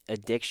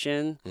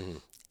addiction hmm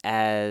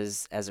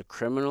as a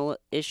criminal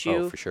issue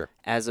Oh, for sure.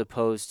 as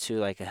opposed to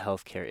like a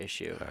healthcare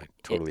issue. I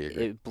totally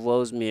agree. It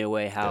blows me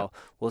away how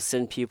we'll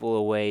send people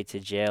away to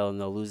jail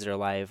and they'll lose their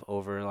life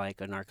over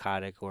like a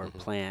narcotic or a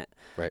plant.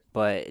 Right.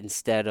 But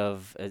instead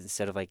of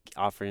like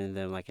offering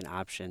them like an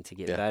option to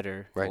get Yeah.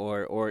 better, Right.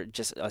 or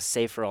just a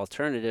safer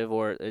alternative,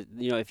 or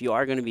if you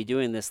are going to be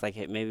doing this, like,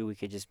 hey, maybe we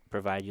could just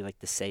provide you like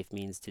the safe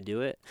means to do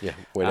it. Yeah,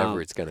 whatever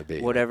Um, it's going to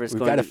be. whatever it's We've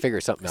going got to to-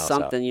 figure something else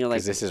out. Something, like,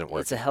 'Cause this isn't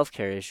it's a working.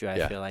 healthcare issue. I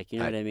Yeah. feel like,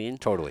 what I mean.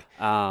 Totally.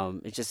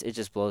 It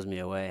just blows me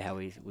away how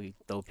we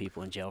throw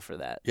people in jail for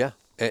that. Yeah.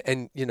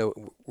 And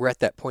we're at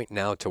that point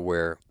now to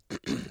where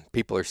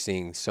people are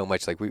seeing so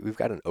much, like we've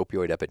got an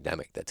opioid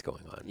epidemic that's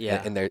going on.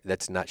 Yeah. And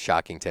that's not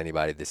shocking to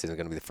anybody. This isn't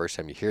going to be the first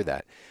time you hear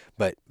that.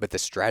 But the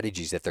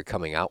strategies that they're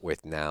coming out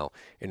with now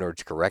in order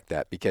to correct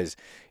that, because,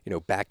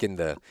 back in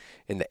the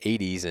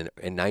 80s and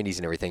 90s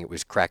and everything, it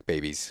was crack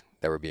babies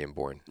that were being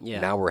born.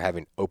 Yeah. Now we're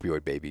having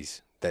opioid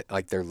babies that,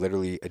 like, they're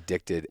literally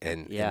addicted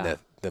and Yeah.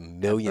 the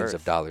millions of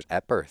birth. dollars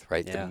at birth,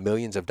 right? Yeah. The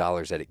millions of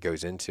dollars that it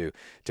goes into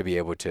to be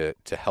able to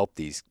help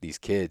these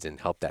kids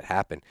and help that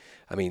happen.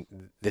 I mean,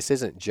 this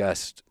isn't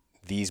just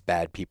these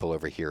bad people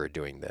over here are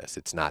doing this.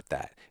 It's not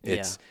that.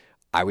 It's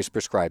I was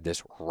prescribed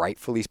this,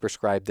 rightfully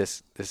prescribed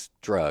this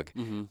drug.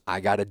 Mm-hmm. I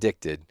got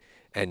addicted,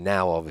 and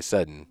now all of a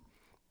sudden,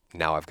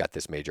 now I've got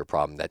this major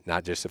problem that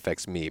not just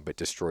affects me, but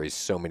destroys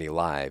so many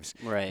lives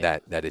Right.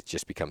 that it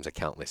just becomes a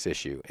countless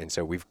issue. And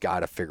so we've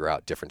got to figure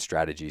out different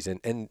strategies.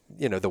 And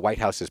the White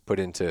House has put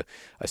into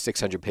a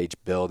 600-page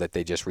bill that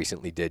they just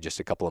recently did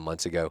just a couple of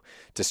months ago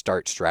to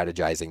start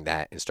strategizing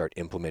that and start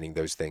implementing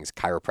those things.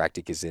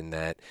 Chiropractic is in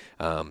that.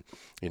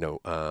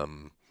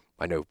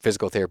 I know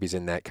physical therapy is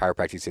in that,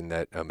 chiropractic is in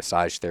that,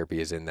 massage therapy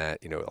is in that.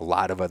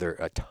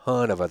 A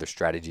ton of other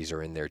strategies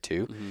are in there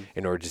too,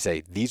 in order to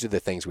say these are the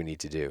things we need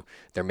to do.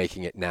 They're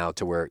making it now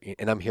to where,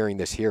 and I'm hearing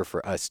this here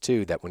for us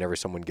too, that whenever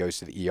someone goes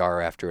to the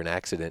ER after an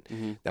accident,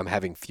 I'm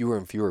having fewer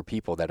and fewer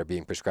people that are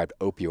being prescribed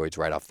opioids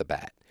right off the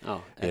bat.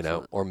 Oh,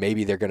 excellent. Or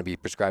maybe they're going to be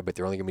prescribed, but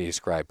they're only going to be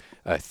prescribed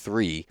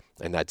 3,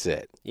 and that's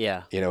it.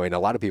 Yeah. And a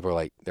lot of people are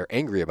like, they're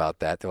angry about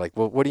that. They're like,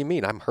 well, what do you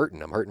mean? I'm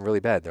hurting really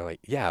bad. They're like,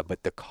 yeah,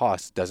 but the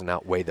cost doesn't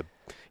outweigh the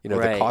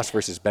Right. cost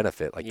versus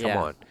benefit. Like, come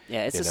on.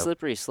 Yeah, it's a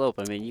slippery slope.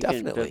 I mean, you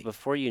Definitely. can,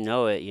 before you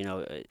know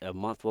it, a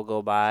month will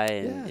go by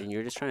and, Yeah. and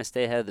you're just trying to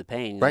stay ahead of the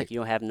pain. Right. Like, you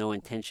don't have no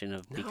intention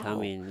of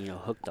becoming,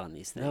 hooked on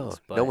these things. No,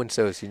 But no one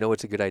says,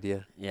 what's a good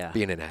idea? Yeah.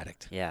 Being an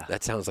addict. Yeah.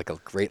 That sounds like a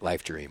great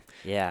life dream.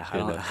 Yeah. you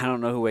know. I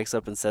don't know who wakes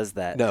up and says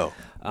that. No,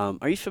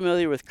 Are you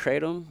familiar with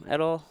Kratom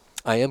at all?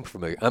 I am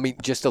familiar. I mean,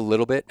 just a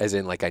little bit, as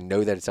in, like, I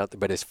know that it's out there,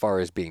 but as far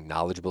as being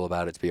knowledgeable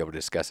about it, to be able to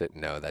discuss it,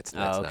 no, that's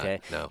Oh, okay.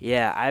 not. No.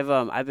 Yeah,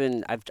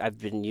 I've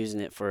been using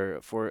it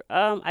for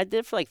I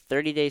did for like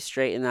 30 days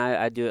straight, and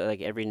I do it like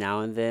every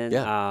now and then.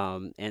 Yeah.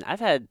 And I've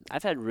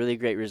had really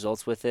great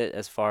results with it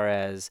as far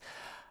as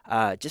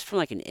just from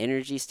like an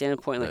energy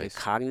standpoint, like Nice. a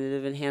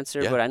cognitive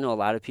enhancer. Yeah. But I know a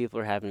lot of people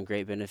are having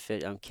great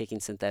benefit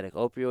kicking synthetic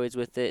opioids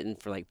with it, and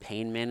for like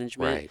pain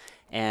management. Right.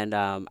 And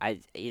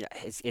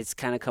it's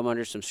kind of come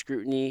under some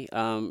scrutiny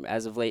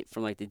as of late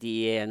from like the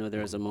DEA. I know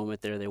there was a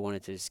moment there they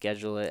wanted to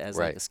schedule it as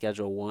like Right. a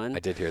Schedule 1. I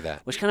did hear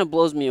that. Which kind of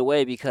blows me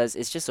away because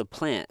it's just a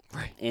plant.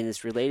 Right. And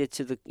it's related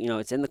to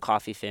it's in the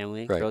coffee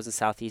family. Right. It grows in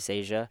Southeast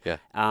Asia. Yeah.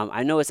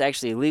 I know it's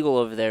actually illegal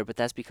over there, but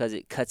that's because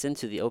it cuts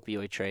into the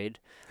opioid trade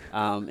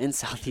in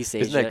Southeast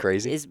Asia. Isn't that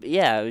crazy?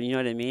 Yeah, you know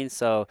what I mean?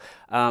 So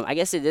I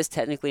guess it is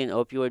technically an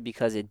opioid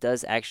because it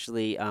does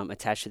actually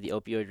attach to the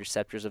opioid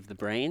receptors of the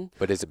brain.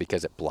 But is it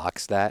because it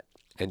blocks that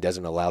and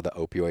doesn't allow the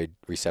opioid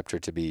receptor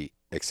to be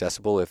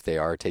accessible if they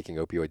are taking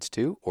opioids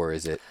too, or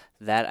is it?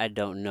 That I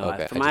don't know.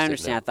 Okay, From I my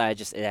just didn't understanding, know. I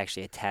thought it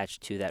actually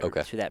attached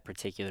Okay. to that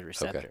particular Okay.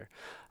 receptor.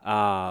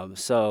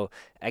 So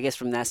I guess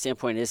from that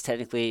standpoint, it is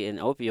technically an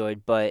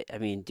opioid, but I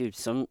mean, dude,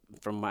 from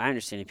my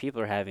understanding,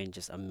 people are having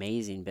just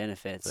amazing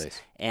benefits.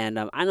 Nice. And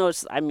I know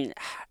I mean,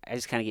 I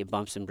just kind of get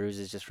bumps and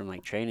bruises just from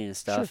like training and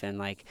Sure. stuff, and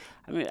like,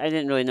 I mean, I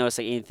didn't really notice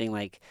like anything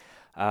like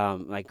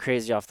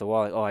crazy off the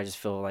wall. Like, oh, I just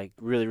feel like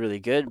really, really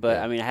good. But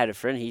Yeah. I mean, I had a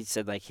friend. He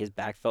said like his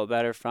back felt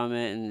better from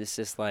it, and it's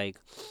just like.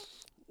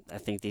 I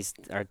think these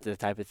are the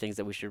type of things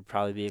that we should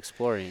probably be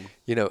exploring.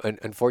 You know,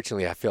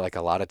 unfortunately, I feel like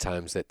a lot of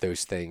times that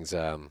those things,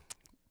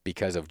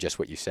 because of just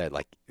what you said,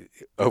 like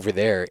over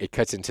there, it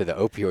cuts into the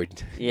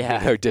opioid,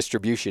 Yeah,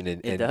 distribution, and,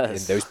 it and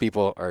does. those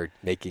people are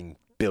making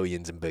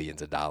billions and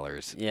billions of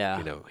dollars,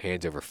 Yeah,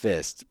 hands over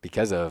fist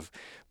because of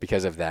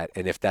that.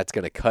 And if that's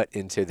going to cut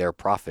into their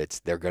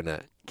profits, they're going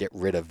to get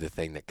rid of the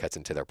thing that cuts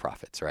into their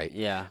profits, right?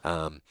 yeah,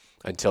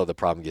 Until the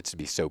problem gets to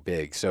be so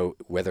big. So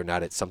whether or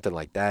not it's something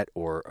like that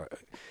or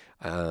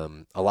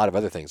a lot of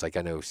other things, like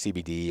I know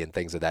CBD and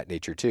things of that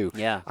nature too.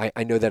 yeah,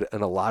 I know that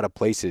in a lot of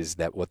places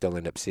that what they'll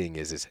end up seeing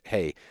is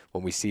hey,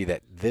 when we see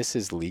that this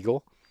is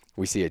legal,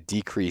 we see a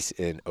decrease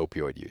in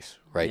opioid use,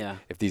 right? yeah,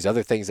 If these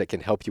other things that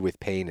can help you with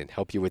pain and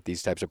help you with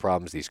these types of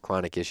problems, these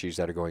chronic issues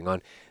that are going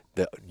on,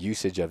 the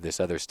usage of this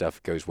other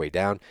stuff goes way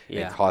down,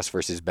 yeah, and cost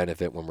versus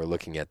benefit when we're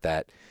looking at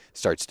that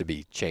starts to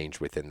be changed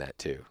within that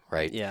too,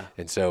 right? yeah,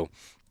 And so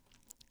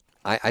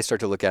I start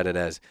to look at it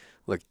as,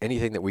 look,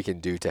 anything that we can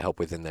do to help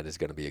within that is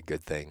going to be a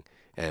good thing,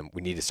 and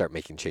we need to start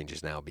making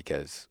changes now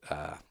because,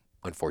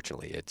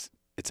 unfortunately, it's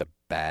a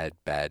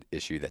bad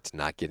issue that's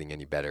not getting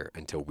any better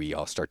until we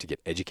all start to get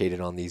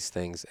educated on these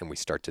things and we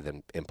start to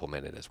then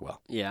implement it as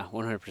well. yeah,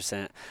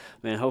 100%.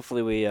 Man,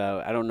 hopefully we.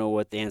 I don't know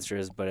what the answer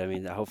is, but I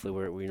mean, hopefully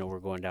we're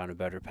going down a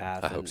better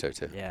path. I hope so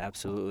too. Yeah,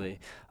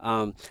 absolutely.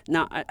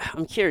 Now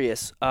I'm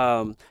curious.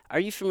 Are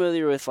you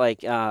familiar with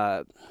like?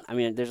 I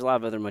mean, there's a lot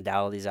of other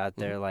modalities out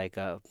there like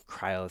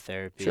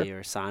cryotherapy Sure.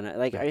 or sauna.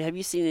 Like, Yeah. have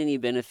you seen any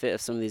benefit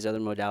of some of these other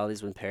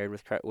modalities when paired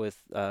with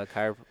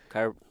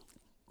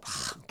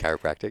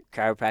Chiropractic.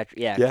 chiropractic?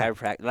 Yeah, Yeah.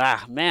 chiropractic.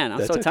 Ah, man, I'm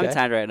That's so okay.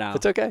 tongue-tied right now.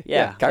 It's okay.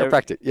 Yeah,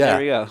 Chiropractic. There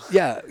we go.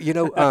 Yeah.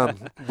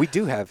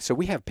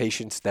 We have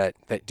patients that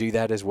do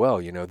that as well.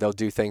 They'll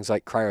do things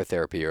like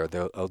cryotherapy or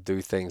they'll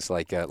do things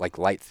like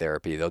light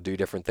therapy. They'll do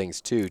different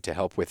things too to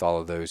help with all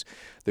of those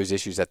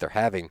issues that they're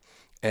having.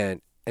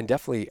 And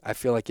definitely I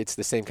feel like it's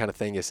the same kind of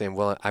thing as saying,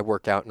 well, I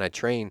work out and I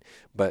train,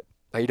 but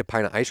I eat a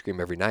pint of ice cream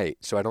every night,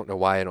 so I don't know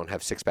why I don't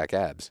have six-pack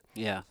abs.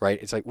 Yeah, Right?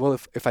 It's like, well,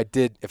 if I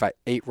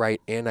ate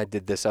right and I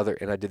did this other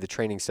and I did the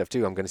training stuff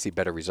too, I'm going to see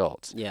better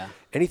results. yeah,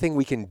 Anything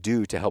we can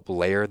do to help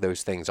layer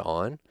those things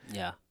on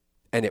yeah,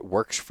 and it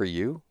works for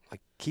you,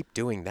 like keep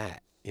doing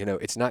that.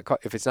 It's not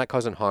if it's not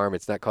causing harm,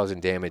 it's not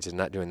causing damage, it's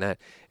not doing that.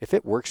 If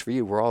it works for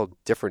you, we're all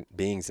different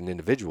beings and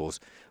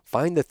individuals.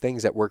 Find the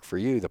things that work for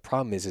you. The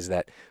problem is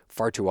that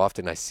far too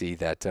often I see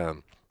that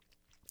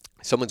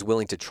someone's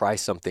willing to try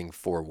something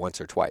for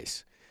once or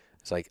twice.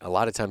 It's like a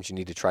lot of times you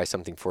need to try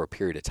something for a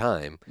period of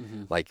time.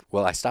 Like,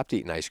 well, I stopped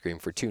eating ice cream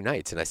for 2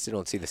 nights and I still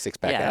don't see the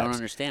six-pack abs. yeah. I don't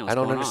understand. I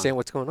don't going understand on.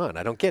 what's going on.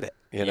 I don't get it.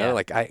 Yeah.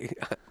 Like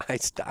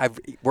I've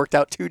worked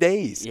out 2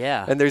 days.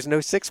 Yeah. And there's no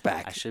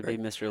six-pack. I should be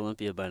Mr.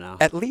 Olympia by now.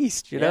 At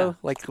least, Yeah.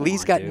 like Come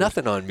Lee's on, got dude.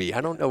 nothing on me.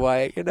 I don't know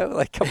why,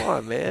 like, come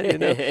on,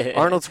 man.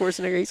 Arnold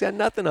Schwarzenegger, he's got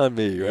nothing on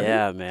me, right?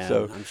 Yeah, man.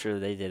 So, I'm sure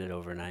they did it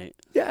overnight.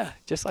 yeah,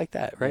 just like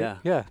that, right?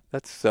 Yeah.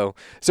 That's so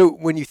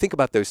when you think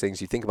about those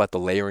things, you think about the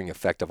layering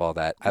effect of all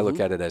that. I look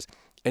at it as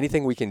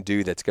anything we can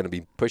do that's going to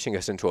be pushing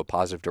us into a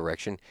positive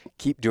direction,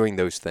 keep doing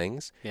those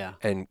things, Yeah.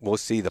 and we'll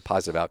see the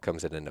positive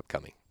outcomes that end up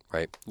coming,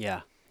 right?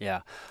 Yeah.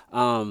 Yeah.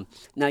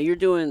 Now you're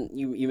doing,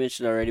 you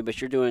mentioned already,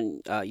 but you're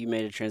doing, you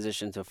made a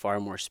transition to far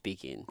more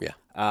speaking. Yeah.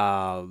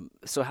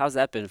 So how's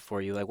that been for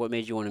you? Like, what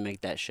made you want to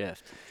make that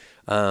shift?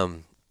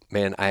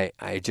 Man,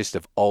 I just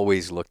have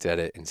always looked at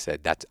it and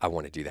said, I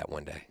want to do that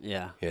one day.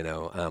 Yeah.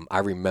 I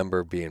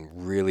remember being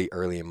really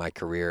early in my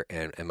career,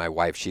 and my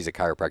wife, she's a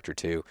chiropractor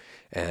too,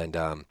 and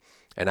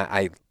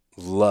I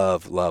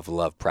love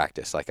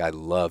practice. Like I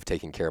love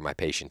taking care of my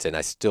patients, and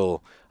I'm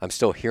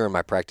still here in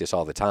my practice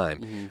all the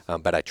time,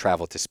 but I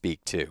travel to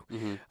speak too.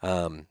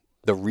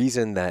 The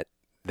reason that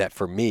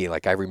for me,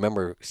 like I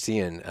remember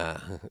seeing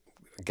a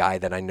guy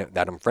that I know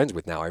that I'm friends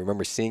with now. I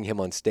remember seeing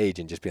him on stage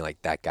and just being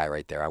like, that guy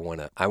right there. I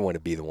want to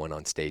be the one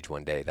on stage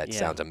one day. That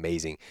sounds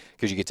amazing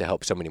because you get to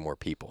help so many more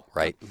people,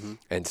 right?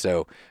 And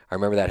so I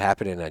remember that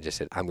happening, and I just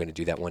said, I'm going to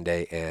do that one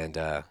day, and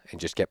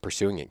just kept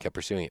pursuing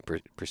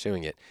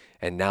it.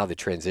 And now the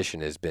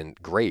transition has been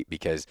great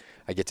because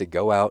I get to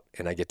go out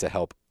and I get to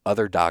help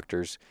other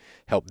doctors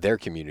help their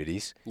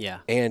communities. Yeah.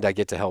 And I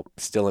get to help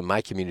still in my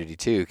community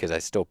too because I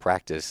still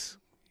practice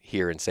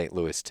here in St.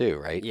 Louis too,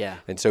 right? Yeah.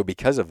 And so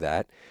because of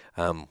that,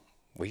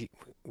 we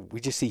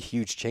just see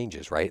huge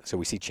changes, right? So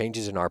we see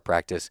changes in our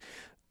practice.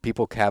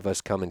 people have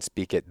us come and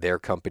speak at their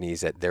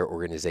companies, at their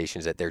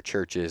organizations, at their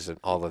churches, and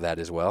all of that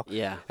as well.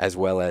 Yeah. As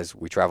well as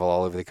we travel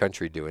all over the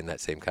country doing that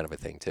same kind of a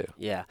thing too.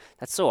 Yeah,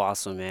 that's so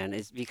awesome, man.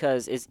 It's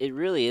because it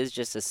really is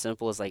just as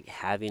simple as like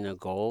having a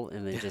goal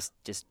and then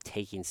just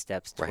taking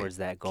steps Right. towards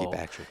that goal. Keep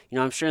action. You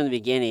know, I'm sure in the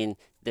beginning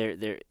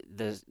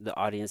the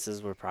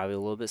audiences were probably a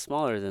little bit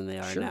smaller than they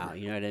are Sure. now.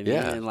 You know what I mean?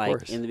 Yeah, And of like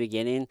course. in the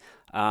beginning,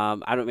 I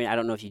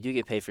don't know if you do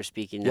get paid for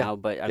speaking Yeah, now,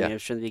 but I yeah. mean, I'm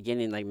sure in the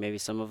beginning, like maybe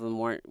some of them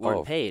weren't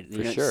Oh, paid. for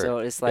You know? sure. So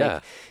it's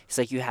Yeah.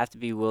 like you have to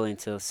be willing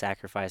to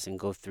sacrifice and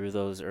go through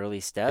those early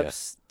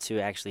steps to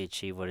actually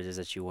achieve what it is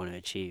that you want to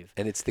achieve.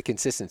 And it's the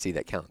consistency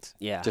that counts.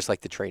 Yeah. Just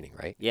like the training,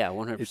 right? Yeah, It's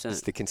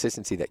 100%. the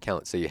consistency that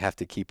counts. So you have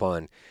to keep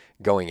on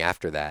going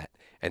after that.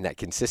 And that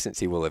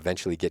consistency will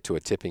eventually get to a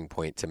tipping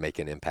point to make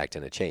an impact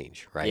and a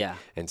change, right? Yeah.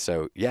 And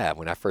so, yeah,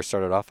 when I first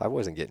started off, I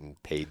wasn't getting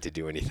paid to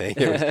do anything.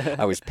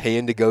 I was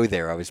paying to go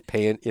there. I was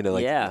paying,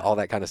 like Yeah. all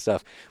that kind of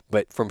stuff.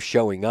 But from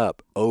showing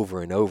up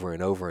over and over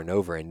and over and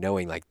over and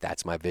knowing like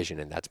that's my vision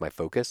and that's my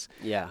focus,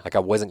 Yeah. like I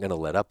wasn't going to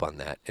let up on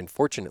that. And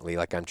fortunately,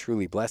 like I'm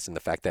truly blessed in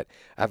the fact that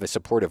I have a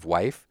supportive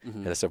wife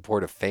and a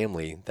supportive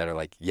family that are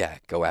like, yeah,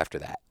 go after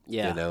that.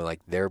 Yeah.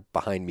 Like they're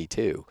behind me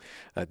too.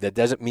 That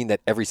doesn't mean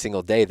that every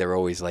single day they're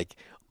always like,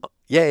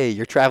 yay,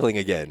 you're traveling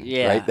again,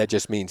 Yeah. right? That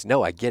just means,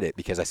 no, I get it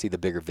because I see the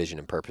bigger vision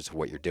and purpose of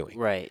what you're doing,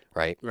 Right.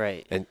 right?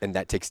 Right. And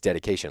that takes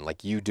dedication.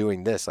 Like you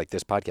doing this, like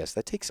this podcast,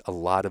 that takes a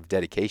lot of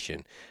dedication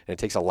and it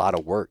takes a lot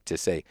of work to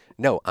say,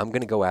 no, I'm going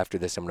to go after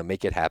this. I'm going to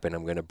make it happen.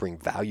 I'm going to bring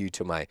value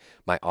to my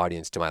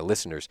audience, to my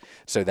listeners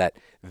so that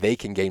they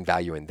can gain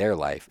value in their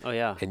life. Oh,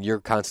 yeah. And you're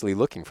constantly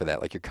looking for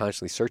that. Like you're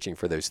constantly searching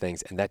for those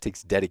things. And that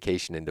takes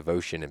dedication and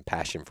devotion and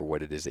passion for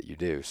what it is that you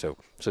do. So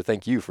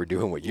thank you for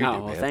doing what you do,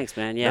 Well, man. thanks,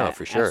 man. Yeah, No,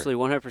 for sure. absolutely,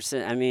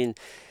 100%. I mean,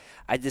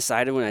 I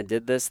decided when I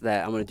did this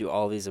that I'm going to do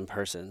all these in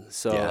person.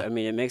 So, Yeah. I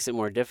mean, it makes it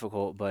more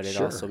difficult, but it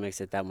Sure. also makes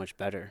it that much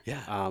better.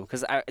 Yeah.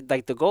 Because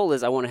the goal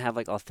is I want to have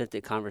like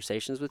authentic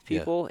conversations with Yeah.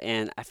 people,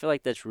 and I feel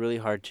like that's really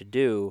hard to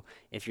do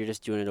if you're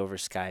just doing it over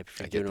Skype,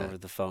 if I you're get doing it that. over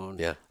the phone.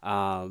 Yeah.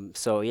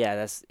 So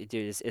yeah,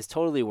 it's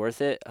totally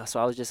worth it.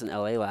 So I was just in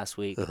LA last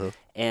week,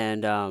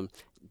 and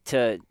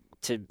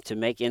to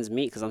make ends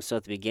meet, because I'm still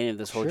at the beginning of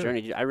this whole Sure. journey,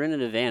 dude, I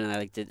rented a van and I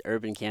like did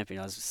urban camping.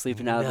 I was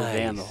sleeping out of the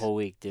van the Nice. whole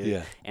week, dude.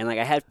 Yeah. And like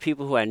I had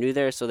people who I knew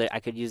there, so that I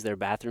could use their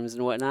bathrooms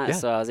and whatnot. Yeah.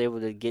 So I was able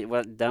to get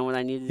done what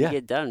I needed Yeah. to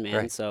get done, man.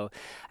 Right. So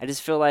I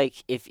just feel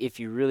like if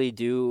you really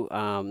do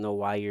know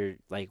why you're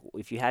like,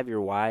 if you have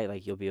your why,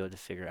 like you'll be able to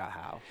figure out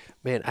how.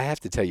 Man, I have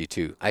to tell you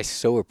too, I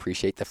so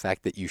appreciate the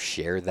fact that you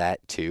share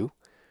that too,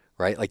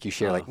 right? Like you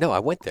share like, no, I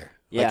went there.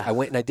 Like, Yeah. I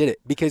went and I did it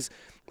because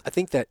I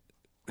think that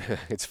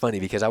it's funny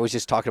because I was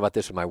just talking about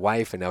this with my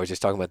wife and I was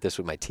just talking about this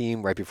with my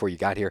team right before you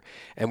got here.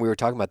 And we were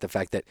talking about the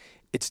fact that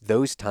it's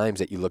those times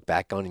that you look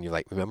back on and you're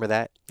like, remember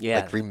that? Yeah.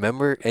 Like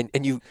remember, and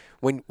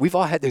when we've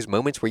all had those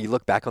moments where you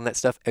look back on that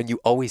stuff and you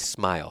always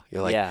smile.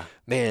 You're like, Yeah.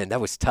 man,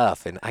 that was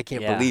tough. And I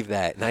can't Yeah. believe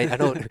that. And I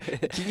don't,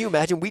 can you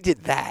imagine we did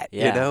that?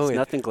 Yeah, You know? it's And-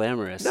 nothing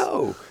glamorous.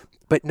 no,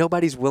 but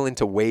nobody's willing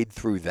to wade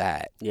through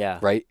that, Yeah.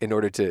 right? In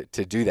order to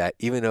do that,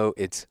 even though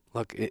it's,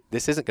 look,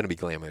 this isn't going to be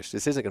glamorous.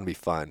 This isn't going to be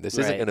fun. This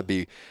isn't Right. going to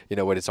be,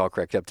 what it's all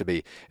cracked up to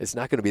be. It's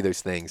not going to be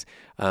those things.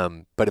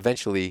 But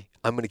eventually,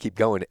 I'm going to keep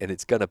going, and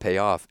it's going to pay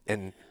off.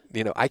 And,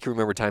 I can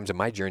remember times in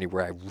my journey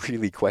where I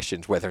really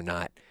questioned whether or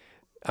not,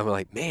 I'm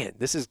like, man,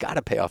 this has got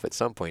to pay off at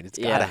some point. It's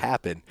got Yeah. to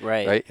happen,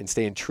 Right. And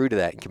staying true to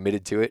that and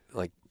committed to it,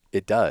 like,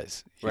 it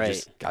does. You Right.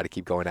 just got to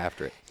keep going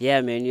after it. Yeah,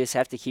 man, you just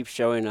have to keep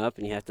showing up,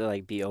 and you have to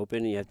like be open,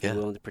 and you have to Yeah. be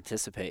willing to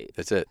participate.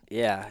 That's it.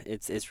 Yeah,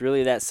 it's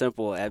really that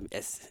simple.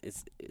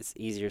 It's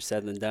easier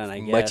said than done, I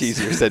guess. Much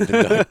easier said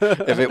than done.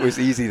 If it was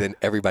easy, then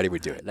everybody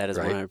would do it. That is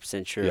right?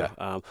 100% true.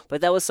 Yeah. But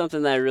that was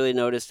something that I really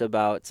noticed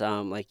about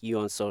like you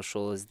on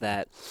social is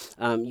that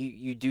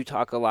you do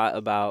talk a lot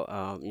about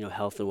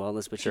health and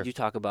wellness, but Sure. you do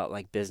talk about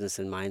like business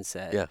and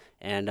mindset. Yeah.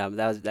 And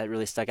that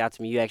really stuck out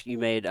to me. You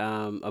made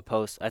a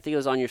post. I think it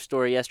was on your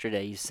story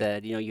yesterday. You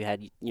said you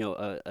had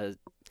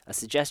a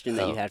suggestion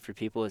that you Oh, had for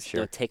people is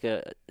sure. take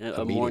a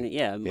meeting. morning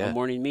Yeah. a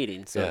morning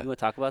meeting. So Yeah. you want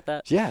to talk about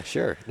that? Yeah,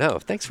 sure. No,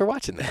 thanks for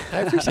watching that. I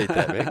appreciate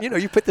that,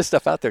 man. You put this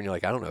stuff out there and you're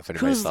like, I don't know if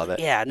anybody saw that.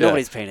 Yeah,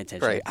 nobody's paying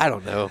attention. Right. I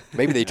don't know.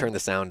 Maybe they turned the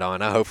sound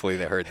on. Hopefully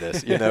they heard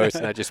this. It's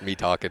not just me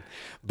talking.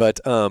 But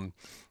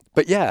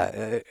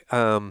yeah,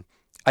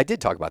 I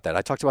did talk about that.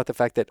 I talked about the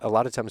fact that a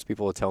lot of times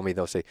people will tell me,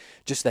 they'll say,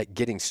 just that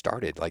getting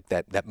started, like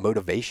that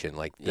motivation,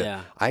 like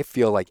Yeah. I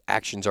feel like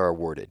actions are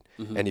awarded.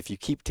 Mhm. And if you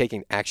keep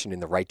taking action in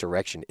the right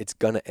direction, it's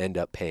going to end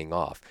up paying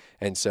off.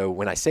 And so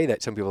when I say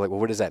that, some people are like, well,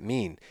 what does that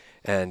mean?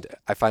 And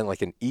I find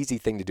like an easy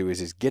thing to do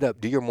is get up,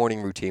 do your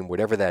morning routine,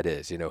 whatever that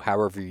is,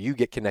 however you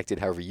get connected,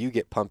 however you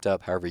get pumped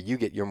up, however you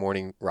get your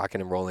morning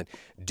rocking and rolling,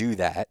 do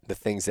that. The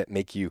things that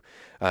make you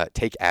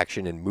take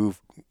action and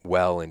move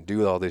well and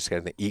do all those kind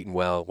of things, eating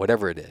well,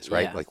 whatever it is,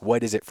 right? Yeah. Like,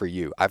 what is it for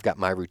you? I've got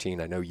my routine.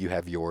 I know you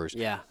have yours.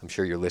 Yeah. I'm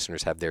sure your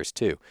listeners have theirs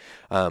too.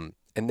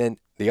 And then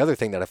the other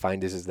thing that I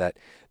find is that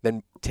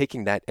then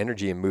taking that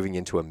energy and moving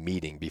into a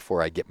meeting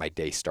before I get my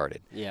day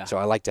started. Yeah. So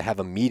I like to have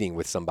a meeting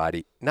with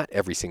somebody, not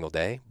every single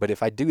day, but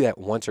if I do that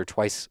once or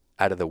twice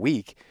out of the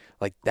week,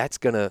 like that's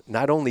going to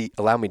not only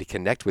allow me to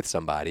connect with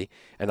somebody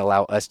and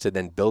allow us to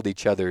then build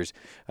each other's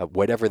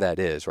whatever that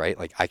is, right?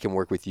 Like I can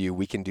work with you,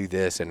 we can do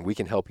this, and we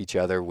can help each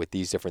other with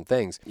these different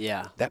things.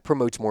 Yeah. That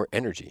promotes more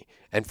energy.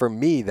 And for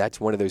me, that's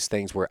one of those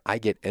things where I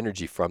get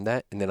energy from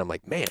that. And then I'm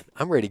like, man,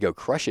 I'm ready to go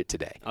crush it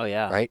today. Oh,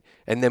 yeah. Right.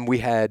 And then we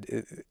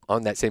had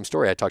on that same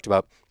story, I talked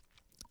about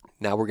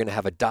now we're going to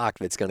have a doc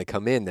that's going to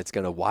come in that's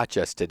going to watch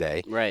us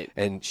today. Right.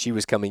 And she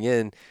was coming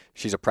in.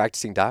 She's a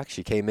practicing doc.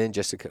 She came in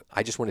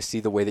I just want to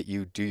see the way that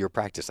you do your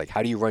practice. Like,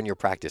 how do you run your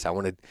practice?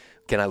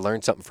 Can I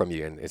learn something from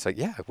you? And it's like,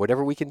 yeah,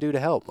 whatever we can do to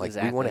help. Like,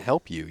 we want to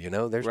help you,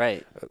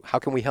 Right. How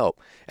can we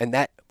help? And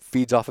that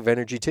feeds off of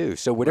energy too.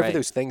 So whatever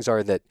those things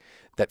are that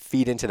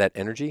feed into that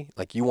energy,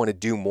 like you want to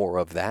do more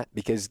of that,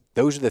 because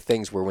those are the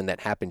things where when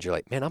that happens, you're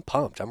like, man, I'm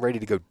pumped. I'm ready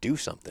to go do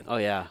something. Oh,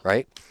 yeah.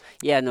 Right?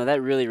 Yeah, no,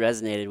 that really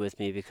resonated with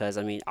me because,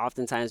 I mean,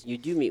 oftentimes you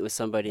do meet with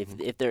somebody,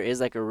 if there is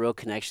like a real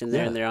connection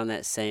there and they're on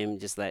that same,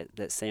 just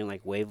that same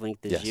like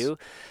wavelength as you,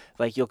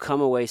 like you'll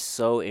come away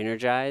so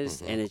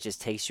energized and it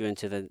just takes you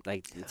into the,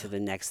 to the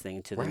next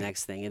thing, the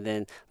next thing. And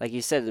then, like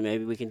you said,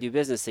 maybe we can do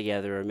business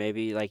together, or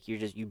maybe like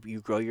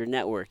you grow your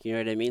network, you know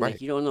what I mean? Right.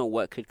 Like you don't know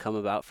what could come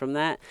about from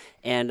that.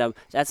 And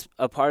that's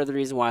a part of the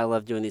reason why I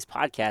love doing these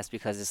podcasts,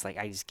 because it's like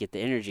I just get the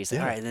energy. It's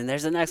like, all right, and then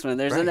there's the next one, and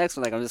there's the next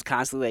one. Like I'm just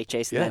constantly like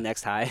chasing that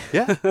next high.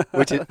 Yeah,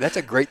 that's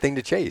a great thing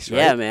to chase, right?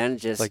 Yeah, man.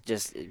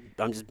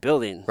 I'm just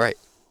building. Right.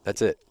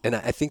 That's it. And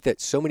I think that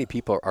so many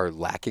people are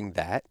lacking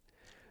that,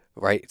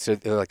 right? So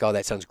they're like, oh,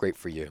 that sounds great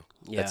for you.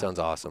 Yeah. That sounds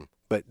awesome.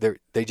 But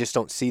they just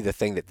don't see the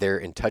thing that they're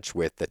in touch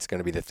with that's going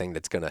to be the thing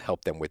that's going to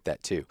help them with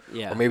that too.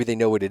 Yeah. Or maybe they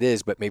know what it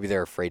is, but maybe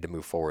they're afraid to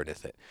move forward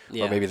with it.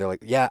 Yeah. Or maybe they're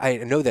like, yeah, I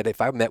know that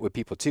if I met with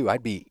people too,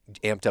 I'd be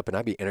amped up and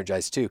I'd be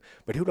energized too.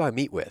 But who do I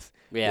meet with?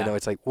 Yeah.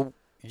 It's like, well,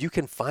 you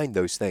can find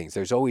those things.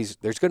 There's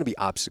going to be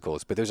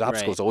obstacles, but those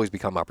obstacles always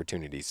become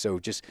opportunities. So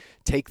just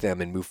take them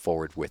and move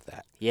forward with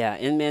that. Yeah,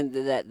 and man,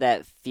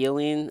 that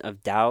feeling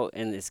of doubt,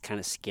 and it's kind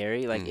of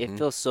scary. Like it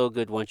feels so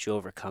good once you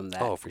overcome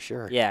that. Oh, for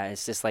sure. Yeah,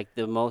 it's just like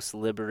the most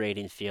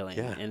liberating feeling.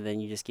 Yeah. And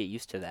then you just get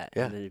used to that.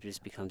 Yeah. And then it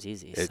just becomes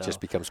easy. It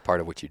just becomes part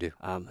of what you do.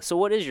 So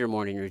what is your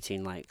morning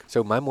routine like?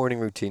 So my morning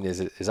routine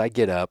is I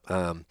get up.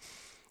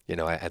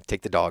 I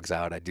take the dogs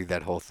out. I do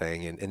that whole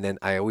thing. And then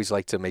I always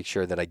like to make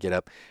sure that I get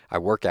up. I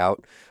work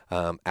out.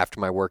 After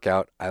my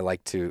workout, I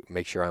like to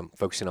make sure I'm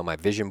focusing on my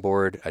vision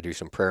board. I do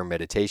some prayer and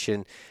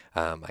meditation.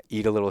 I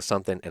eat a little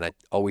something, and I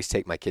always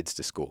take my kids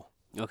to school.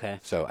 Okay.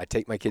 So I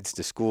take my kids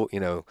to school,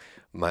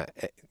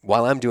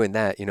 while I'm doing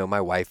that,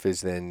 my wife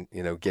is then,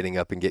 getting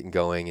up and getting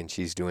going, and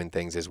she's doing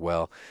things as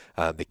well.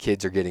 The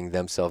kids are getting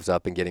themselves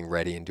up and getting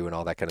ready and doing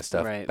all that kind of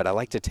stuff. Right. But I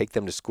like to take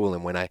them to school.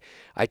 And when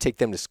I take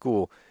them to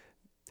school,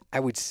 I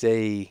would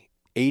say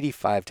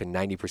 85 to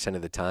 90%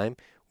 of the time,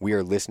 we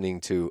are listening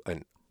to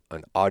an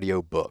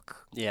audio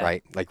book,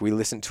 right? Like we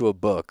listen to a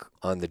book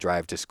on the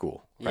drive to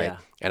school, right? Yeah.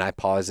 And I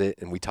pause it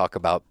and we talk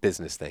about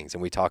business things,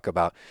 and we talk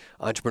about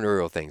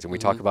entrepreneurial things, and we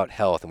talk about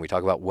health, and we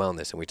talk about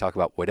wellness, and we talk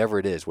about whatever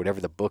it is,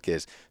 whatever the book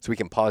is, so we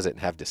can pause it and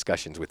have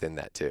discussions within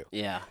that too.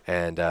 Yeah.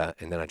 And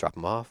then I drop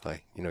them off.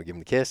 I give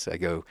them a kiss. I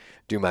go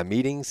do my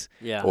meetings.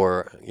 Yeah.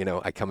 Or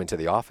I come into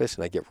the office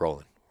and I get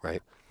rolling,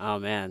 right? Oh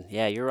man,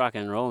 yeah, you're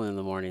rocking and rolling in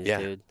the mornings,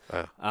 dude.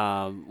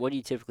 What do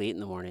you typically eat in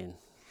the morning?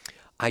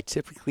 I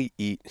typically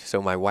eat,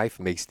 so my wife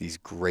makes these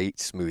great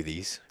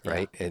smoothies,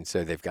 right? And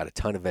so they've got a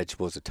ton of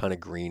vegetables, a ton of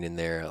green in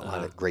there, a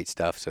lot of great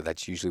stuff. So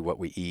that's usually what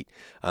we eat.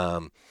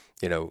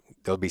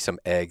 There'll be some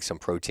eggs, some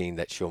protein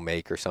that she'll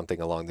make or something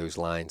along those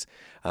lines.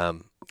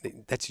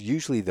 That's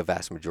usually the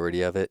vast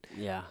majority of it.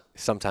 Yeah.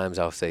 Sometimes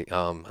I'll say,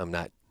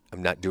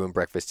 I'm not doing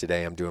breakfast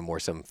today. I'm doing more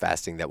some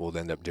fasting that we'll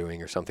end up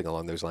doing or something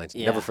along those lines.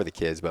 Yeah. Never for the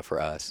kids, but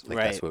for us. Like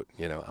that's Right.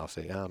 what, I'll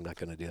say, I'm not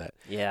going to do that.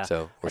 Yeah.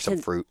 So, or some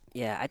fruit.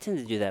 Yeah, I tend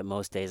to do that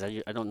most days.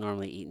 I don't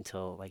normally eat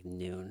until like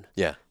noon.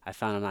 Yeah. I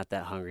found I'm not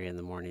that hungry in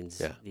the mornings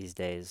these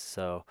days.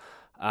 So,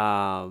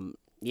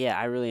 yeah,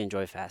 I really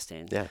enjoy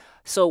fasting. Yeah.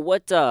 So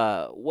what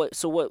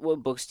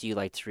books do you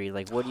like to read?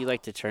 Like, what do you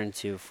like to turn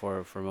to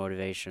for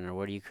motivation, or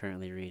what are you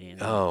currently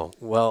reading? Oh,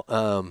 well,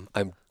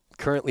 I'm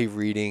currently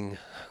reading,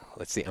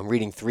 let's see, I'm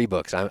reading 3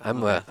 books.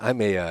 I'm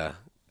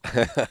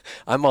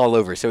all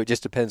over. So it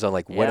just depends on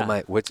like,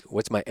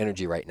 what's my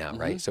energy right now,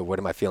 right? So what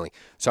am I feeling?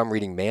 So I'm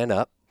reading Man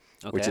Up,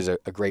 which is a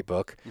great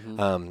book.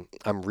 I'm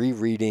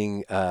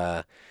rereading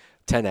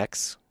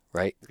 10X,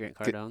 right? Grant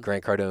Cardone.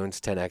 Grant Cardone's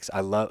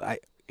 10X.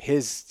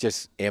 His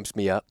just amps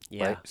me up,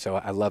 right? So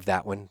I love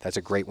that one. That's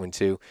a great one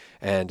too.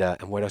 And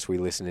what else are we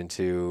listening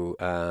to?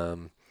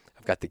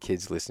 I've got the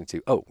kids listening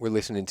to. Oh, we're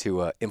listening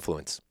to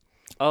Influence.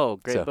 Oh,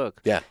 great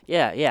book. Yeah.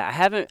 Yeah. I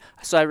haven't.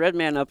 So I read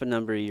Man Up a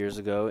number of years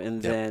ago,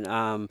 and then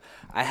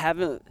I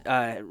haven't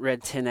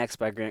read 10X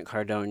by Grant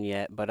Cardone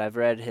yet, but I've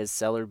read his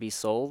Sell or Be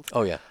Sold.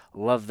 Oh yeah.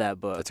 Love that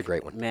book. That's a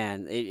great one.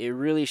 Man, it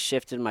really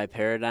shifted my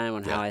paradigm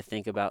on how I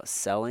think about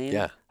selling.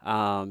 Yeah.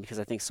 Because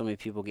I think so many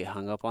people get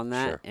hung up on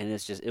that, and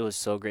it was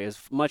so great. It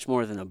was much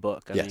more than a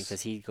book. I mean,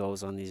 because he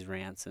goes on these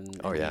rants and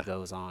he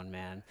goes on,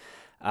 man.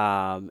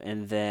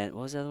 And then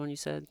what was the other one you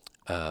said?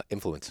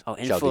 Influence. Oh,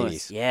 Influence.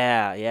 Cialdini's.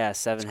 Yeah, yeah.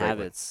 Seven It's a great one.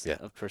 Habits Yeah.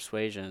 of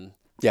Persuasion.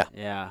 Yeah.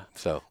 Yeah,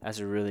 So that's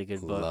a really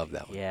good book. love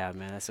that one. Yeah,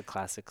 man, that's a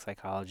classic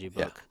psychology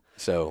Yeah. book.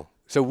 So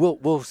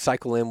we'll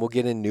cycle in, we'll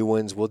get in new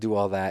ones, we'll do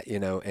all that,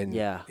 and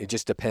Yeah. it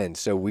just depends.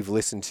 So we've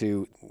listened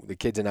to the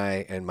kids and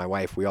I and my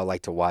wife. We all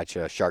like to watch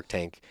Shark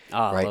Tank, Oh,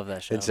 I right? love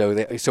that show. And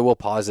so we'll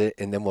pause it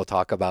and then we'll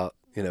talk about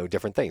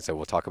different things. So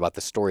we'll talk about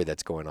the story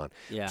that's going on.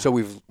 Yeah. So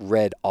we've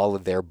read all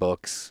of their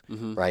books,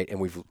 Mhm. right?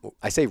 And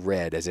I say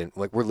read as in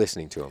like we're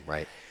listening to them,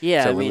 right?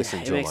 Yeah, So I we're mean,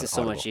 listening it to 'em makes on it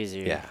so much Audible.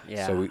 easier. Yeah.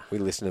 Yeah. So we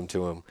listen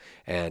to them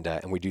and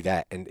we do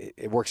that, and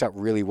it works out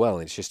really well.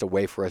 And it's just a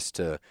way for us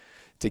to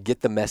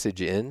get the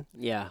message in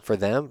Yeah. for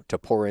them, to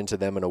pour into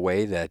them in a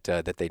way that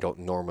they don't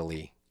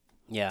normally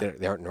Yeah.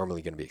 they aren't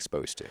normally going to be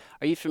exposed to.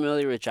 Are you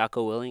familiar with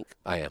Jocko Willink?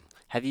 I am.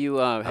 Have you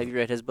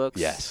read his books?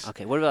 Yes.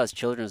 Okay. What about his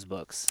children's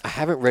books? I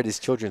haven't read his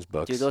children's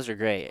books. Dude, those are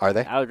great. Are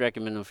they? I would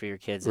recommend them for your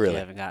kids if Really? you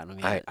haven't gotten them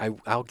yet.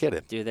 I'll get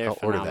it. Dude, they're I'll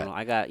order that. phenomenal.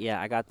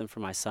 I got them for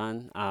my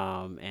son.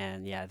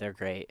 And yeah, they're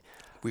great.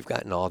 We've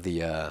gotten all the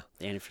The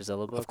Andy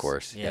Frisella books. of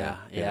course. Yeah,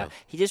 you yeah. know.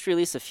 He just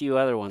released a few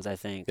other ones, I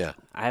think. Yeah.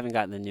 I haven't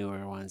gotten the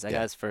newer ones. I Yeah.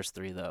 got his first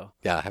three though.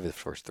 Yeah, I have the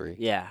first 3.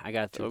 Yeah, I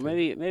got Two, or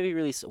three. maybe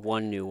release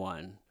one new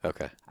one.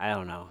 Okay. I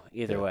don't know.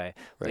 Either Yeah, way.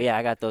 But right. yeah,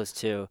 I got those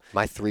too.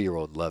 My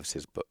 3-year-old loves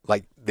his book.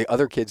 Like the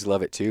other kids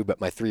love it too, but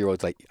my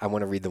 3-year-old's like, I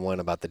want to read the one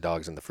about the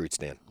dogs in the fruit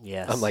stand.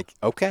 Yes. I'm like,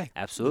 okay,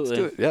 absolutely. let's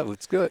do it. Yeah,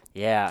 let's do it.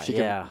 Yeah, She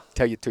yeah. can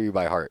tell you to you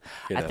by heart.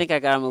 You I know? think I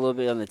got him a little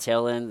bit on the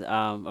tail end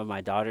of my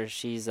daughter.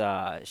 She's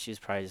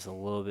probably just a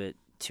little bit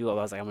too old.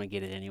 I was like, I'm gonna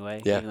get it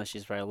anyway, Yeah. even though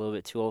she's probably a little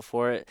bit too old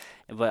for it.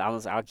 But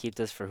I'll keep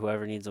this for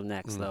whoever needs them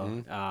next, Mhm.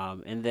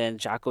 though. And then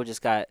Jocko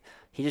just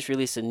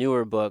released a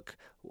newer book,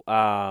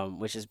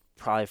 which is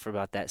probably for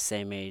about that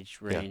same age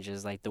range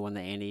as like the one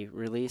that Andy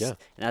released, Yeah.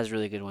 and that was a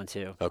really good one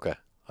too. Okay,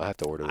 I'll have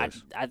to order I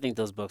those. I think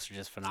those books are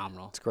just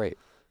phenomenal. It's great.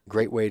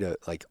 Great way to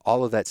like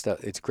all of that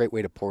stuff. It's a great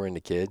way to pour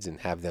into kids and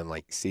have them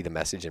like see the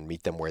message and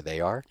meet them where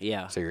they are.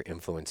 Yeah. So you're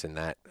influencing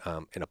that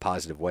in a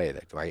positive way,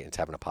 right? It's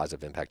having a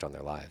positive impact on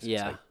their lives. It's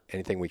Yeah. like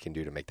anything we can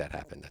do to make that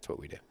happen, that's what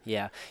we do.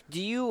 Yeah.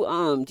 Do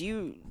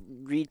you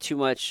read too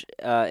much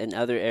in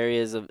other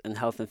areas of in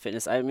health and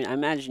fitness? I mean, I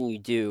imagine you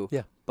do.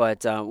 Yeah.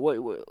 But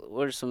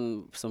what are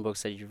some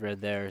books that you've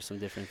read there, or some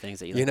different things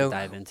that you like to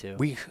dive into?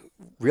 We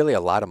really, a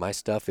lot of my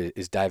stuff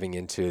is diving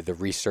into the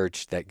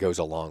research that goes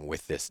along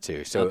with this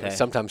too. So Okay.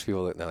 sometimes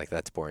people are like,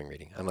 that's boring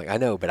reading. I'm like, I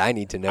know, but I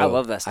need to know. I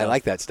love that I stuff.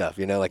 like that stuff.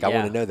 Like I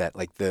want Yeah. to know that,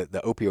 like the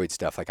opioid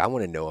stuff. Like I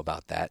want to know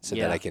about that so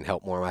that Yeah. I can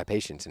help more of my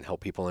patients and help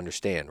people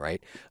understand,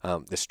 right?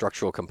 The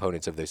structural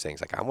components of those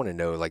things. Like I want to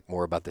know like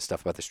more about the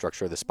stuff about the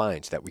structure of the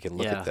spine so that we can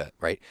look Yeah. at that,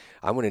 right?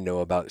 I want to know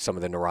about some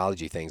of the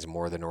neurology things and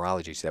more of the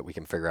neurology so that we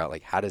can figure out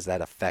like how does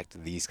that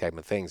affect these kind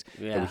of things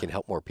that Yeah. we can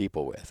help more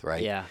people with,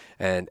 right? Yeah.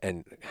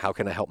 And how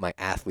can I help my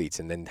athletes?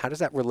 And then how does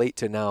that relate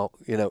to now,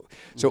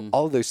 so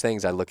all of those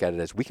things, I look at it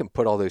as we can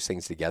put all those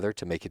things together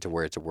to make it to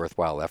where it's a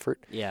worthwhile effort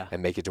Yeah.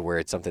 and make it to where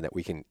it's something that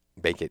we can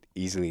make it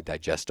easily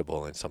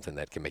digestible and something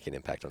that can make an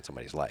impact on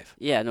somebody's life.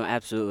 Yeah. No,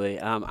 absolutely.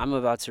 I'm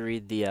about to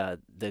read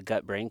the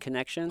gut brain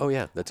connection. Oh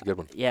yeah, that's a good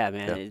one. Yeah,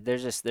 man. Yeah.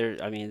 There's just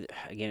I mean,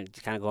 again,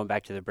 kind of going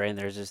back to the brain.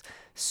 There's just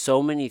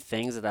so many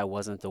things that I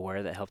wasn't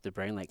aware that help the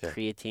brain, like Yeah.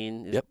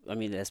 creatine. Yep. I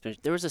mean,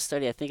 there was a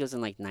study. I think it was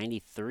in like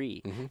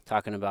 '93, Mhm.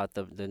 talking about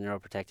the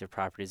neuroprotective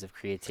properties of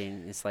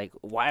creatine. It's like,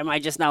 why am I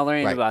just now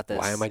learning Right. about this?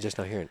 Why am I just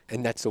not hearing?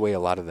 And that's the way a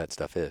lot of that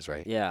stuff is,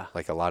 right? Yeah.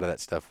 Like a lot of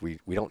that stuff, we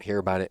don't hear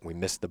about it. We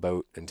miss the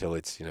boat until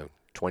it's,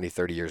 20,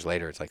 30 years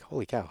later. It's like,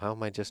 holy cow, how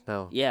am I just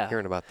now Yeah.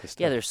 hearing about this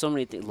stuff? Yeah, there's so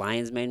many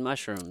lion's mane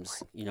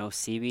mushrooms.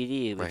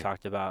 CBD we Right.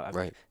 talked about. I mean,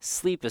 Right.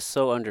 sleep is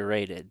so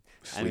underrated.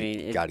 Sleep, I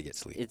mean, got to get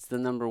sleep. it's the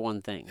number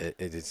one thing. It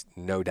is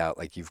no doubt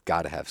like you've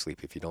got to have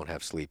sleep. If you don't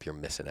have sleep, you're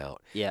missing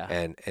out. Yeah.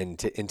 And in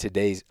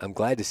today's, I'm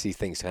glad to see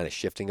things kind of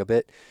shifting a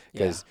bit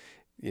because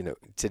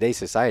today's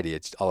society,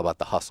 it's all about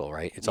the hustle,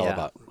 right? It's all Yeah.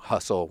 about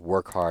hustle,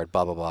 work hard,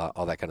 blah blah blah,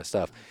 all that kind of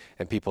stuff.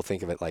 And people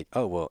think of it like,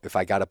 oh well, if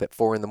I got up at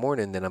 4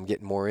 a.m, then I'm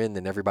getting more in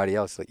than everybody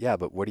else. Like, yeah,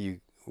 but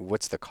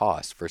what's the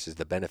cost versus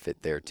the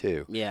benefit there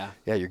too? Yeah.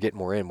 Yeah, you're getting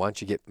more in. Why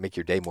don't you make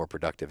your day more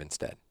productive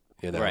instead?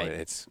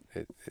 Right.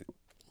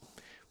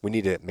 We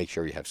need to make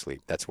sure you have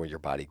sleep. That's where your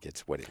body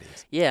gets what it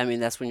needs. Yeah, I mean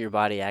that's when your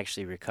body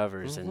actually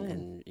recovers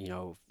and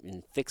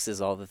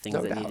fixes all the things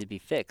No that need doubt. to be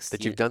fixed.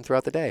 That you've done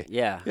throughout the day.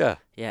 Yeah. Yeah.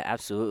 Yeah,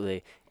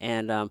 absolutely.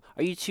 And are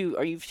you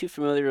too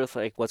familiar with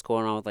like what's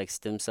going on with like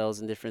stem cells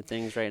and different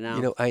things right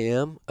now? I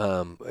am.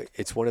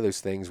 It's one of those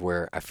things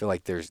where I feel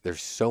like there's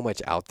so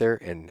much out there,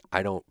 and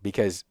I don't,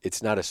 because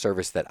it's not a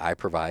service that I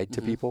provide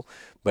to people,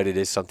 but it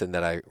is something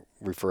that I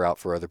refer out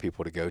for other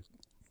people to go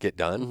get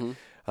done.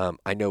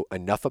 I know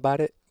enough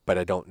about it, but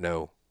I don't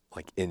know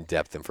like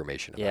in-depth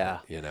information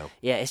about it.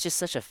 Yeah, it's just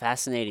such a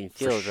fascinating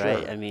field, right?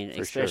 sure, I mean, for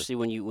sure. especially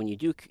when you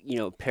do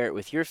pair it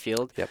with your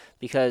field, Yep.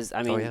 because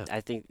I mean, yeah. I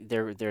think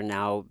they're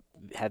now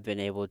have been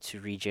able to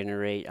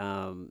regenerate,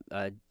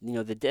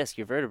 the disc,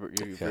 your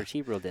Yeah.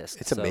 vertebral disc.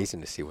 It's So,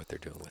 amazing to see what they're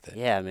doing with it.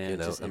 yeah, man, You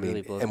know, it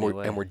really blows and me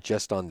we're away.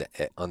 just on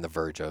the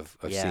verge of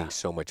Yeah. seeing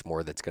so much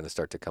more that's going to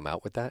start to come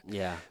out with that.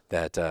 Yeah,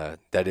 That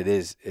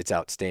it's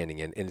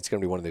outstanding, and it's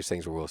going to be one of those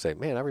things where we'll say,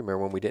 man, I remember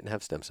when we didn't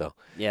have stem cell.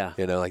 yeah,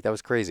 You know, like that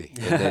was crazy.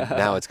 And then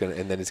now it's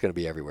gonna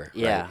be everywhere.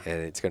 Yeah. Right?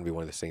 And it's gonna be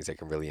one of those things that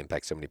can really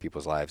impact so many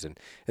people's lives. And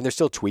they're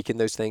still tweaking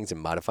those things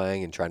and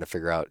modifying and trying to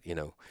figure out,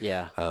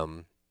 yeah,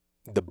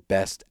 the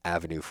best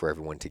avenue for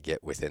everyone to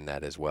get within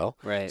that as well,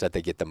 right. so that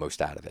they get the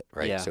most out of it.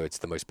 Right. Yeah. So it's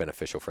the most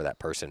beneficial for that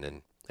person.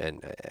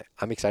 And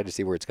I'm excited to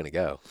see where it's gonna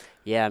go.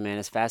 Yeah, man,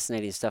 it's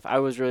fascinating stuff. I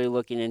was really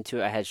looking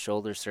into it. I had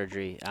shoulder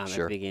surgery at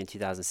Sure. the beginning of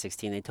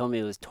 2016. They told me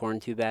it was torn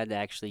too bad to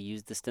actually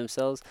use the stem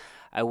cells.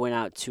 I went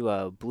out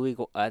to Blue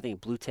Eagle, I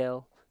think Blue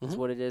Tail is Mhm.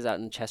 what it is, out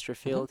in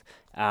Chesterfield.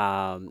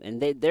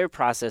 And their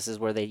process is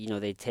where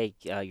they take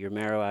your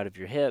marrow out of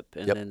your hip,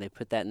 and Yep. then they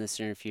put that in the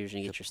centrifuge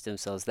and get your stem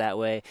cells that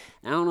way.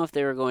 And I don't know if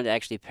they were going to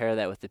actually pair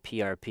that with the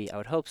PRP. I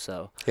would hope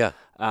so. Yeah.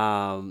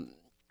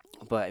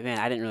 But man,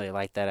 I didn't really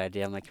like that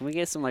idea. I'm like, can we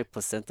get some like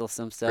placental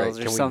stem Right. cells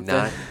or Can something?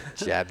 we not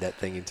jab that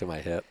thing into my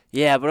hip?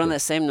 Yeah, but on that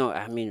same note,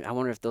 I mean, I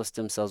wonder if those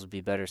stem cells would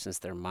be better since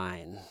they're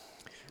mine.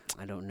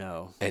 I don't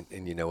know. And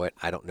you know what?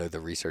 I don't know the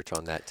research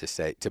on that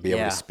to be able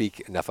Yeah. to speak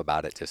enough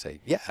about it to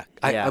say, yeah,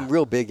 Yeah. I'm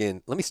real big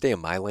in, let me stay in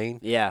my lane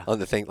Yeah, on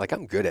the thing. Like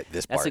I'm good at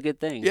this that's part. a good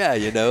thing. Yeah,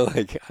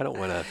 like I don't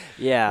want to,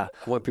 Yeah,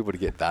 I want people to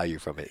get value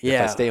from it. If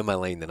Yeah. I stay in my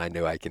lane, then I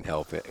know I can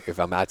help. If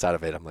I'm outside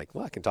of it, I'm like,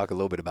 well, I can talk a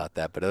little bit about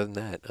that. But other than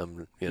that,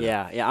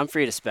 yeah. I'm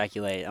free to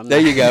speculate. There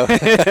you go.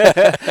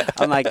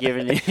 I'm not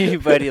giving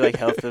anybody like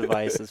health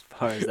advice as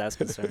far as that's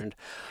concerned.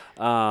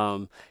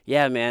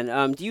 Yeah,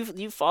 man. Do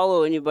you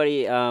follow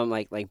anybody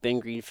like Ben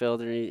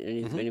Greenfield or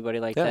anybody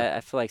like Yeah. that?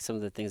 I feel like some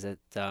of the things that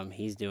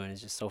he's doing is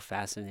just so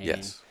fascinating.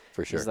 Yes,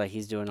 for sure. It's like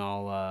he's doing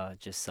all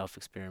just self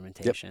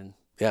experimentation.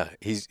 Yeah,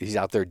 he's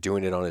out there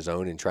doing it on his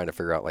own and trying to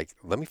figure out, like,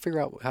 let me figure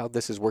out how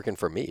this is working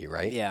for me,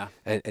 right? Yeah.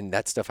 And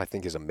that stuff I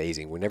think is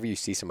amazing. Whenever you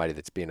see somebody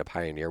that's being a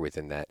pioneer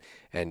within that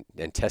and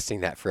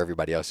testing that for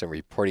everybody else and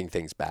reporting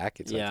things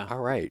back, it's Yeah. like, all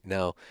right,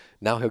 now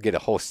he'll get a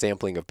whole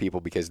sampling of people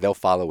because they'll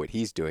follow what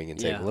he's doing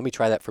and say, Yeah. well, let me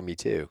try that for me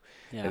too.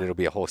 Yeah. And it'll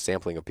be a whole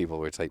sampling of people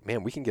where it's like,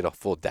 man, we can get a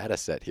full data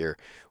set here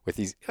with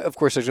these. Of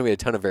course, there's going to be a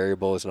ton of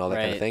variables and all that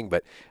kind of Right. thing,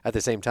 but at the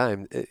same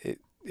time,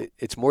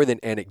 it's more than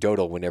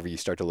anecdotal whenever you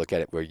start to look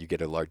at it where you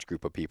get a large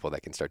group of people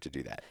that can start to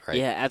do that, right?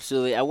 Yeah,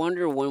 absolutely. I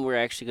wonder when we're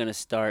actually going to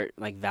start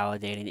like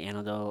validating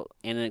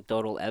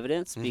anecdotal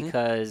evidence, Mhm.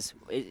 because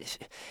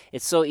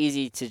it's so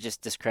easy to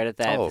just discredit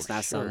that Oh, if it's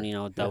not some sure.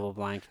 Yeah.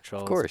 double-blind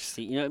controls. course.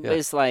 See, but Yeah.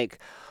 it's like,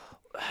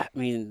 I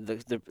mean,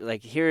 the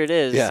like here it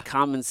is. Yeah.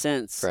 Common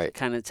sense Right.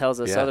 kind of tells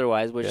us Yeah.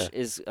 otherwise, which Yeah.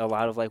 is a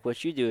lot of like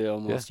what you do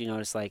almost.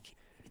 It's like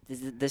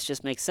this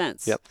just makes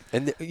sense. Yep.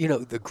 And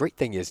the great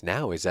thing is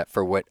now is that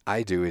for what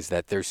I do is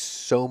that there's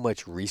so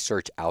much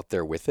research out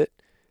there with it.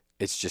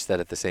 It's just that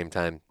at the same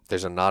time,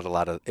 there's not a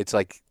lot of, it's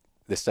like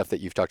the stuff that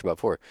you've talked about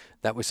before.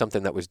 That was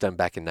something that was done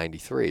back in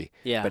 93.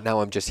 Yeah. But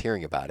now I'm just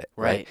hearing about it,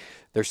 right? Right.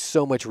 There's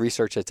so much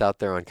research that's out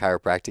there on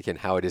chiropractic and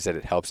how it is that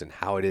it helps and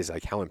how it is,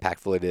 like how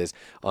impactful it is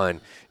on,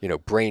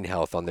 brain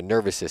health, on the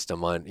nervous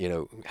system, on,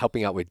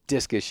 helping out with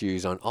disc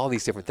issues, on all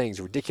these different things,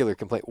 radicular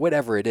complaint,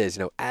 whatever it is,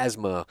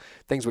 asthma,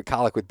 things with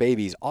colic with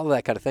babies, all of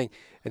that kind of thing.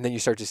 And then you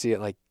start to see it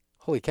like,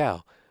 holy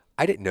cow,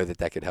 I didn't know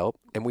that could help.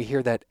 And we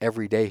hear that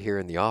every day here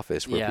in the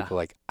office where Yeah. people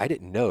are like, I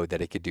didn't know that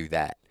it could do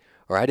that.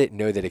 Or I didn't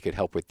know that it could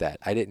help with that.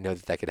 I didn't know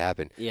that could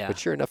happen. Yeah. But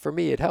sure enough, for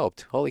me, it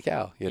helped. Holy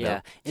cow, Yeah.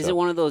 Is it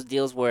one of those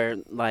deals where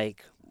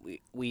like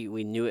we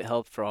knew it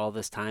helped for all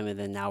this time, and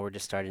then now we're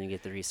just starting to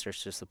get the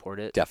research to support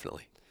it?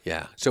 Definitely.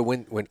 Yeah. So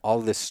when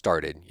all this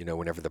started,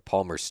 whenever the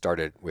Palmers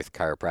started with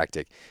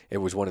chiropractic, it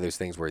was one of those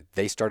things where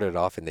they started it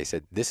off and they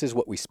said, this is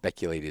what we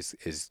speculate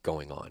is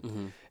going on.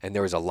 Mm-hmm. And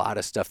there was a lot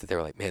of stuff that they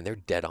were like, man, they're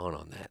dead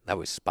on that. That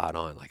was spot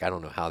on. Like, I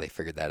don't know how they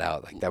figured that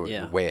out. Like, that was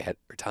Yeah. way ahead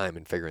of their time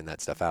in figuring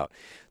that stuff out.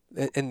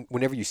 And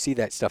whenever you see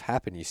that stuff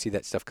happen, you see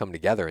that stuff come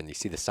together and you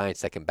see the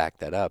science that can back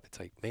that up. It's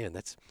like, man,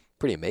 that's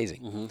pretty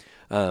amazing.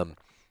 Mm-hmm.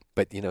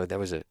 But, that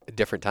was a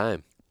different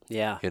time,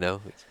 Yeah.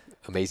 It's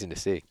amazing to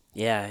see.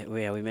 Yeah,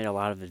 we made a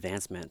lot of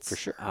advancements. For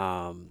sure.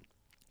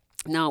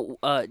 Now,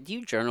 do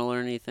you journal or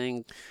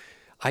anything?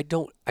 I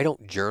don't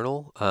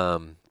journal.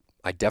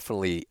 I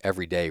definitely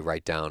every day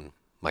write down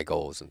my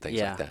goals and things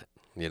Yeah. like that.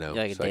 Like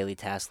a So daily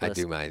task I list?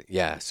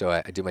 do so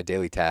I do my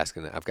daily task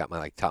and I've got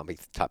my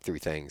top 3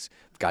 things.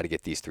 I've got to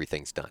get these 3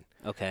 things done.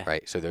 Okay.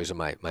 Right. So those are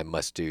my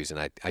must do's, and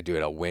I do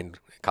it a win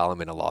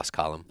column and a loss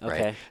column.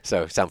 Okay. Right.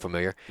 So sound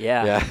familiar?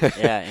 Yeah. Yeah.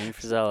 Yeah. Amy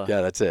Frizella.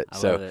 Yeah, that's it. I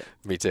so love it.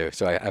 me too.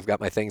 So I've got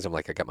my things. I'm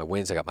like, I got my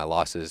wins, I got my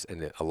losses,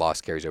 and a loss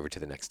carries over to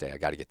the next day. I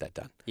got to get that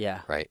done.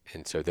 Yeah. Right.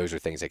 And so those are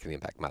things that can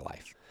impact my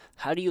life.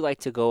 How do you like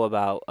to go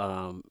about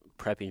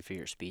prepping for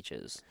your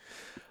speeches?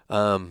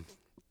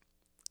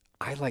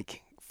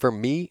 For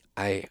me,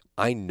 I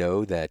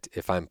know that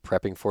if I'm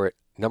prepping for it,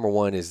 number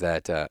one is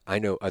that I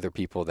know other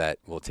people that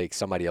will take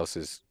somebody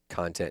else's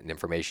content and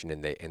information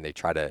and they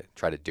try to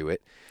do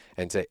it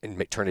and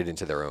turn it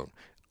into their own.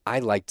 I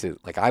like to,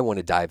 like, I want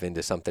to dive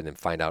into something and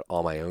find out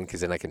on my own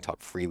because then I can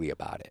talk freely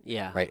about it.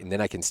 Yeah. Right. And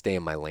then I can stay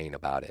in my lane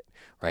about it.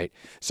 Right.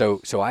 So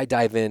I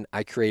dive in,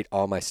 I create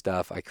all my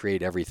stuff, I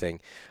create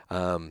everything.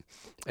 And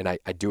I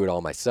do it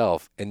all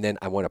myself. And then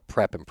I want to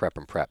prep and prep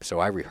and prep. So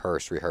I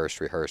rehearse.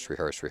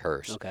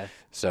 Okay.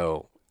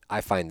 So I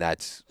find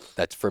that's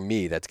for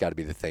me, that's got to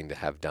be the thing to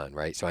have done,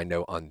 right? So I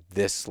know on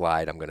this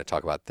slide, I'm going to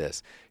talk about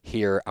this.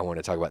 Here, I want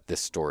to talk about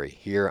this story.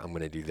 Here, I'm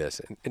going to do this.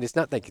 And it's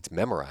not like it's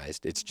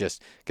memorized. It's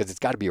just because it's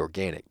got to be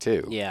organic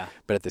too. Yeah.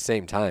 But at the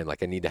same time,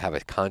 like I need to have a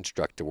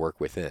construct to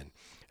work within.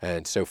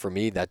 And so for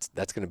me, that's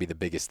going to be the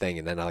biggest thing.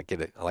 And then I like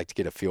to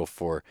get a feel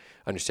for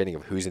understanding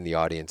of who's in the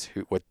audience,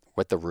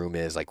 what the room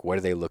is, like what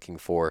are they looking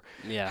for?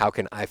 Yeah. How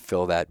can I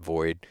fill that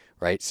void,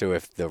 right? So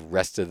if the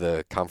rest of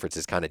the conference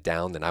is kind of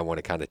down, then I want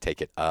to kind of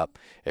take it up.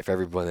 If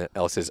everyone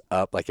else is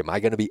up, like am I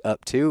going to be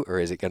up too, or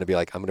is it going to be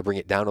like I'm going to bring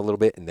it down a little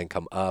bit and then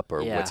come up,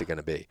 or what's it going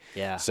to be?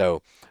 Yeah.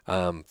 So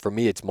for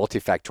me, it's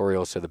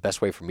multifactorial. So the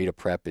best way for me to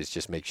prep is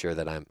just make sure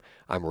that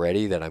I'm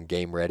ready, that I'm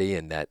game ready,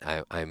 and that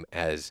I'm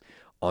as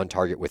on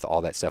target with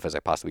all that stuff as I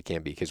possibly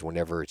can be, because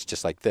whenever it's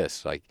just like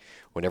this, like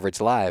whenever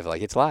it's live,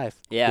 like it's live.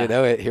 Yeah. You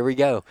know, here we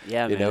go.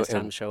 Yeah, you man, know, it's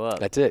time to show up.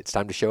 That's it. It's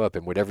time to show up.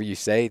 And whatever you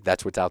say,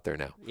 that's what's out there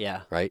now.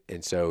 Yeah. Right.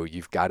 And so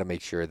you've got to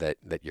make sure that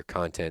your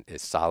content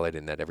is solid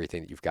and that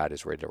everything that you've got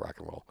is ready to rock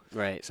and roll.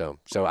 Right. So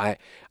I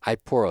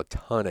pour a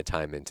ton of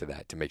time into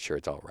that to make sure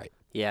it's all right.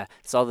 Yeah,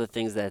 it's all the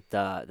things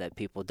that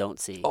people don't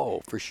see.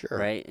 Oh, for sure.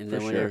 Right, and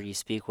then whenever you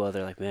speak well,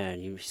 they're like,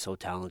 "Man, you're so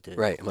talented."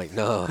 Right. I'm like,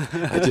 no,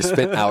 I just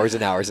spent hours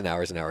and hours and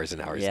hours and hours and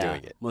hours Yeah,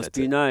 doing it. must That's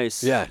be it.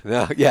 nice. Yeah.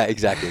 No. Yeah.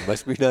 Exactly.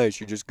 Must be nice.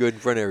 You're just good in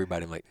front of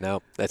everybody. I'm like,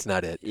 no, that's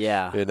not it.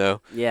 Yeah. You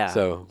know. Yeah.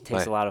 So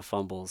takes a lot of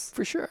fumbles.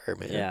 for sure,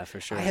 man. Yeah, for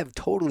sure. I have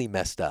totally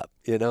messed up.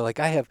 You know, like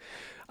I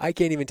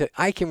can't even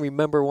I can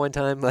remember one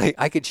time, like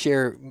I could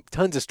share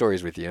tons of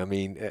stories with you. I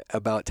mean,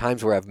 about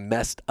times where I've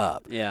messed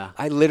up. Yeah.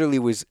 I literally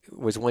was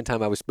one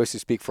time I was supposed to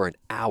speak for an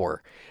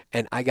hour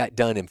and I got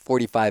done in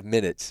 45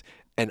 minutes.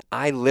 And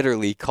I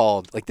literally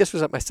called, like this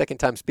was my second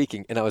time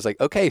speaking, and I was like,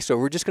 okay, so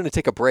we're just going to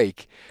take a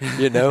break,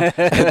 you know,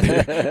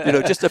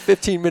 just a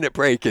 15-minute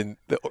break. And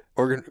the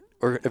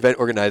event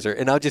organizer,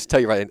 and I'll just tell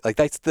you right, like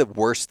that's the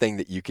worst thing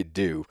that you could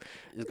do.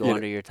 Just go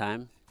under your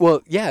time.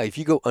 Well, yeah, if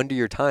you go under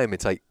your time,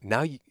 it's like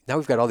now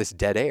we've got all this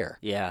dead air.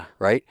 Yeah.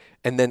 Right?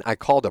 And then I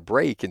called a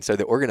break, and so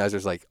the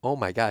organizer's like, "Oh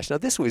my gosh." Now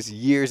this was 10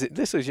 years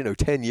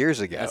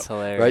ago. That's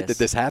hilarious. Right? That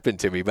this happened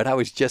to me, but I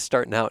was just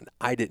starting out and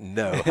I didn't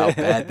know how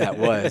bad that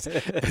was.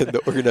 And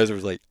the organizer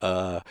was like,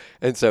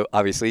 and so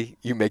obviously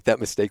you make that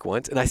mistake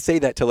once, and I say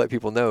that to let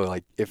people know,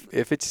 like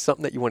if it's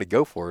something that you want to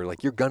go for,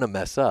 like you're going to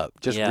mess up.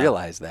 Just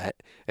realize that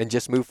and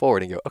just move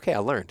forward and go, "Okay, I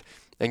learned."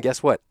 And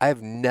guess what?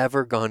 I've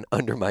never gone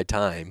under my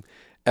time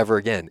ever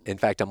again. In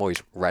fact, I'm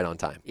always right on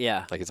time.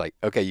 Yeah. Like it's like,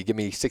 okay, you give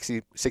me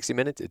 60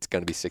 minutes, it's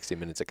going to be 60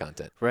 minutes of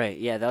content. Right.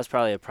 Yeah, that was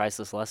probably a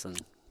priceless lesson.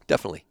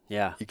 Definitely.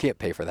 Yeah. You can't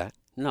pay for that.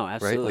 No,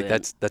 absolutely. Right?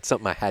 Like that's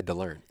something I had to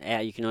learn.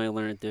 Yeah, you can only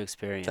learn it through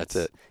experience. That's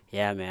it.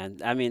 Yeah, man.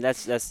 I mean,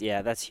 that's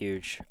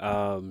huge.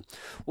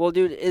 Well,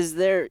 dude, is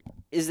there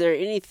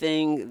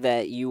anything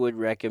that you would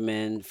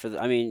recommend for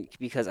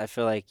because I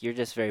feel like you're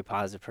just a very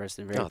positive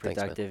person, very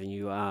productive, and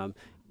you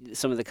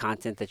some of the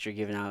content that you're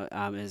giving out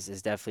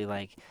is definitely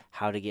like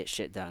how to get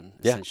shit done,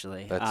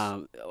 essentially.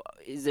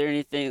 Is there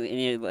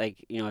any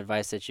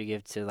advice that you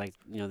give to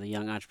the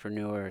young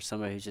entrepreneur or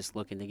somebody who's just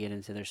looking to get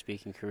into their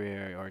speaking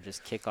career or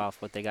just kick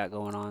off what they got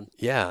going on?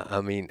 Yeah,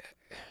 I mean,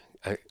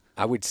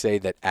 I would say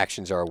that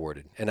actions are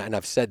awarded, and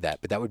I've said that,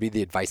 but that would be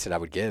the advice that I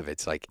would give.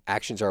 It's like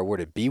actions are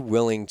awarded. Be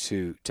willing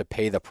to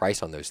pay the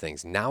price on those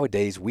things.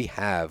 Nowadays, we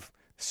have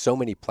so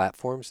many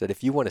platforms that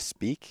if you want to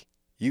speak,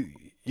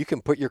 you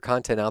can put your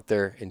content out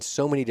there in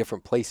so many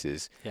different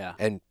places,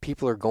 and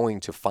people are going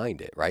to find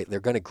it, right? They're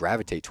going to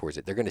gravitate towards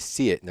it. They're going to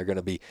see it, and they're going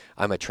to be,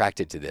 I'm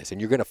attracted to this. And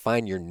you're going to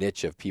find your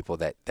niche of people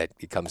that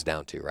it comes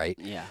down to, right?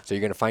 Yeah. So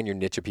you're going to find your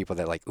niche of people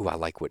that like, ooh, I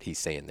like what he's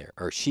saying there.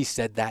 Or she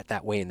said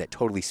that way, and that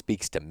totally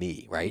speaks to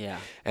me, right? Yeah.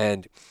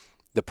 And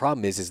the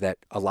problem is that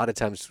a lot of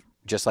times,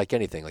 just like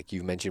anything, like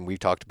you mentioned, we've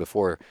talked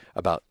before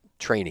about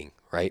training,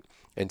 right?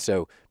 And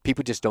so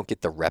people just don't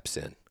get the reps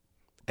in.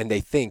 And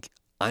they think,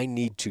 I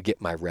need to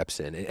get my reps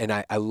in. And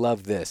I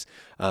love this.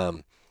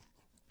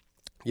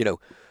 You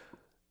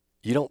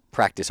don't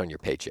practice on your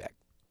paycheck,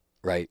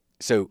 right?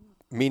 So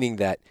meaning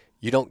that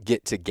you don't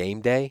get to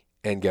game day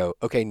and go,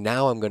 okay,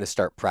 now I'm going to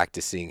start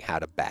practicing how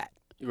to bat.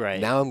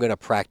 Right. Now I'm going to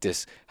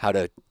practice how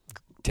to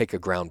take a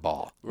ground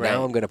ball. Right.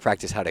 Now I'm going to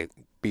practice how to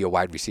be a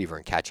wide receiver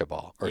and catch a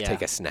ball or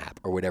take a snap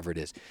or whatever it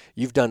is.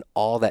 You've done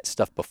all that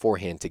stuff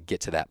beforehand to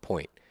get to that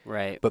point.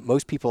 Right. But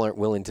most people aren't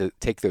willing to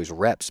take those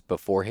reps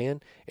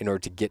beforehand in order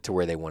to get to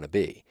where they want to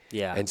be.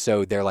 Yeah. And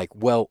so they're like,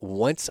 well,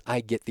 once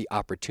I get the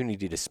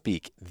opportunity to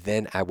speak,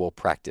 then I will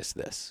practice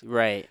this.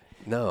 Right.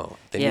 No,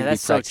 they Yeah, need to be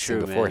that's so practicing true,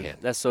 man. beforehand.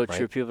 That's so right?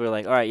 true. People are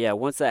like, all right, yeah,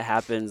 once that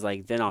happens,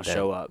 like then I'll Then,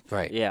 show up.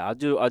 right. Yeah, I'll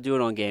do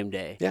it on game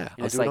day. Yeah, And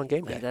I'll it's do it on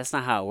game like day. that's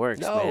not how it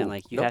works, man. No,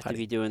 Like you have to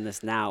nobody. be doing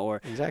this now,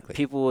 or Exactly.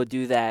 people will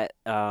do that,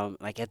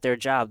 like at their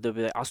job. They'll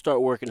be like, I'll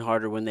start working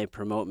harder when they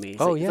promote me.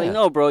 Oh, It's like, yeah.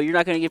 no, bro, you're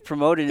not gonna get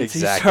promoted until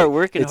you Exactly. start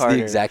working It's harder.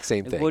 the exact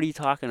same Like, thing. what are you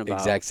talking about?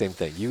 Exact same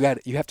thing. You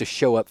have to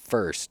show up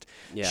first.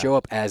 Yeah. Show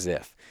up as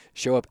if.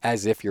 Show up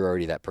as if you're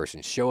already that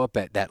person. Show up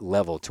at that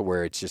level to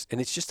where it's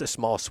just a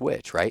small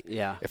switch, right?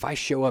 Yeah. If I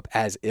show up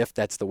as if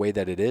that's the way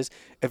that it is,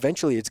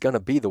 eventually it's going to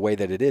be the way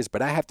that it is,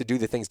 but I have to do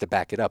the things to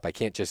back it up. It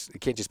can't just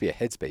be a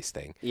headspace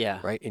thing. Yeah.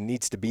 Right? It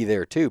needs to be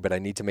there too, but I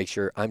need to make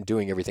sure I'm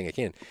doing everything I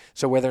can.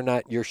 So whether or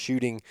not you're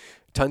shooting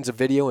tons of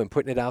video and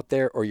putting it out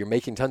there, or you're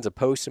making tons of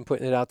posts and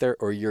putting it out there,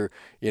 or you're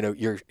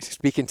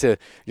speaking to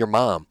your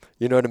mom,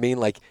 you know what I mean?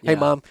 Like, hey Yeah.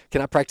 mom,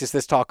 can I practice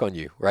this talk on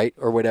you? Right?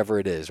 Or whatever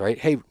it is, right?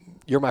 Hey,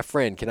 you're my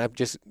friend. Can I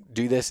just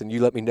do this and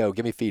you let me know?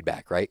 Give me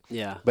feedback, right?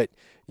 Yeah. But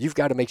you've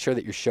got to make sure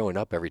that you're showing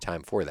up every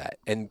time for that,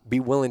 and be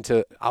willing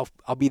to. I'll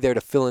be there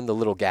to fill in the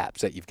little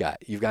gaps that you've got.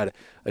 You've got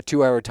a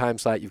 2-hour time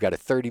slot. You've got a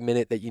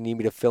 30-minute that you need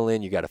me to fill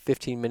in. You got a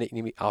 15-minute. You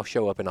need me. I'll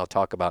show up and I'll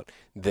talk about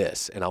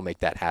this, and I'll make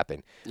that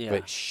happen. Yeah.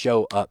 But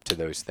show up to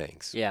those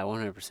things. Yeah,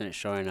 100%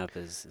 showing up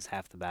is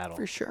half the battle.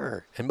 For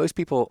sure. And most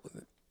people,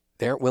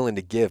 they aren't willing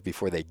to give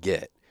before they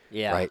get.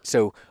 Yeah. Right.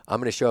 So I'm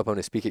going to show up. I'm going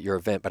to speak at your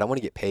event, but I want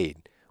to get paid.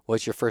 Well,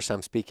 it's your first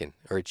time speaking,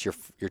 or it's your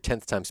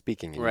 10th time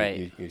speaking. And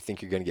Right. You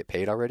think you're going to get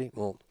paid already?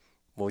 Well,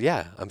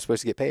 yeah, I'm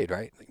supposed to get paid,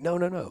 right? Like, no.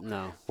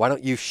 No. Why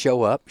don't you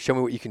show up, show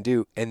me what you can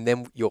do, and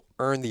then you'll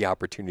earn the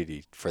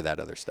opportunity for that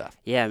other stuff.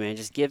 Yeah, man,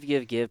 just give,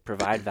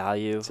 provide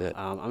value. That's it.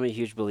 I'm a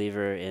huge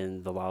believer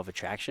in the law of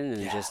attraction,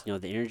 and Yeah. just the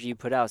energy you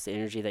put out is the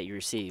energy that you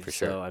receive. For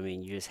sure. So I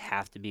mean, you just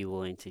have to be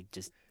willing to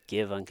just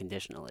give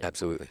unconditionally.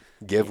 Absolutely.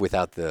 Give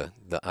without the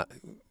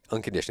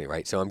unconditionally,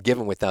 right? So I'm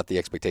giving without the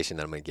expectation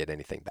that I'm going to get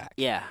anything back.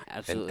 Yeah,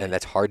 absolutely. And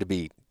that's hard to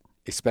be,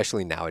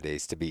 especially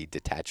nowadays, to be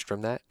detached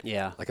from that.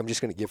 Yeah, Like, I'm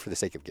just going to give for the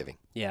sake of giving.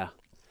 yeah,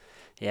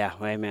 yeah.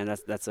 Well, hey, man,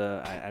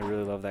 I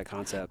really love that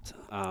concept.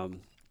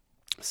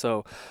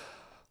 So.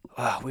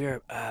 We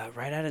are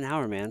right at an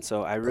hour, man.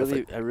 So I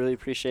really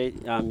appreciate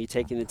you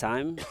taking the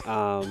time.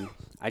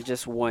 I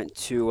just want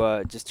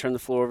to just turn the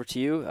floor over to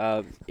you.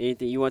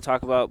 Anything you want to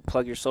talk about?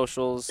 Plug your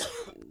socials.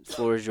 The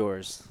floor is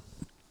yours.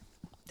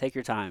 Take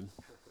your time.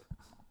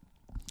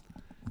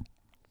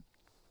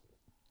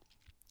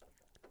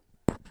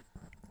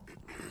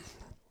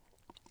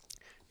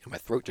 My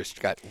throat just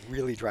got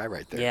really dry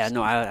right there. Yeah,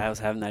 no, I was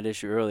having that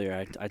issue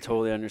earlier. I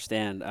totally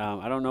understand.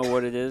 I don't know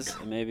what it is.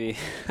 Maybe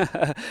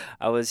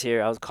I was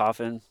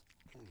coughing.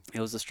 It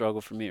was a struggle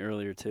for me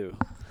earlier too.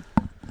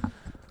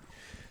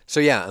 So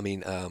yeah, I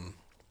mean,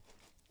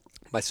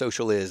 my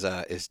social is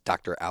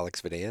Dr.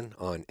 Alex Vidan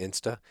on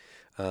Insta.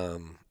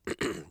 On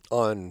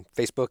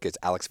Facebook, it's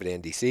Alex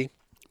Vidan DC.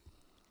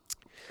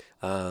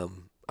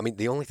 I mean,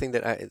 the only thing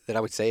that I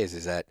would say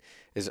is that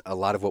a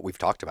lot of what we've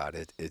talked about.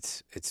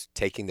 It's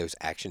taking those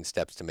action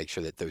steps to make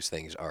sure that those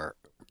things are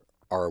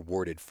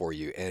awarded for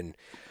you. And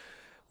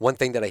one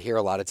thing that I hear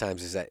a lot of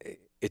times is that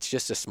it's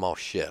just a small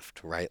shift,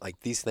 right? Like,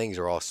 these things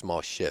are all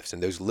small shifts,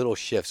 and those little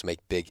shifts make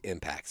big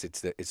impacts. It's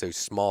those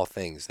small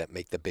things that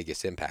make the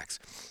biggest impacts.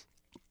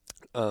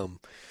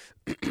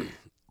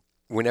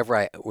 Whenever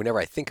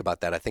I think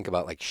about that, I think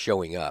about like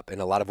showing up, and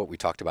a lot of what we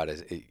talked about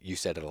is, you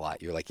said it a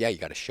lot. You're like, yeah, you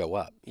got to show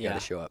up. You got Yeah.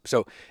 to show up.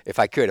 So if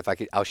I could,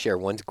 I'll share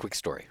one quick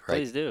story. Right?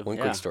 Please do, One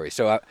yeah. quick story.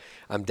 So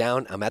I'm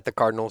at the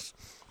Cardinals,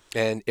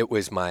 and it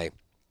was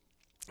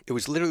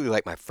literally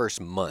like my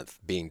first month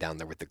being down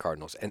there with the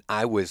Cardinals, and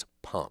I was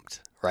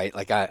pumped. Right?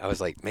 Like, I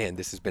was like, man,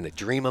 this has been a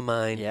dream of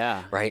mine.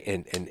 Yeah. Right?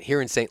 And here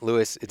in St.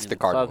 Louis, it's In the the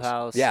Cardinals.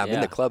 clubhouse, Yeah, I'm in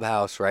yeah. the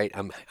clubhouse, right?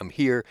 I'm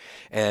here,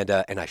 and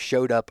I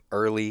showed up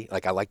early.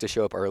 Like, I like to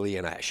show up early,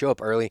 and I show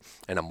up early,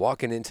 and I'm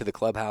walking into the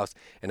clubhouse,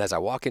 and as I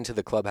walk into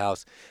the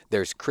clubhouse,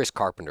 there's Chris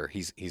Carpenter.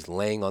 He's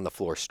laying on the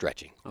floor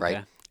stretching, right?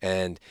 Okay.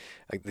 And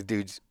like, the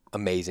dude's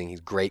amazing. He's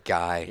a great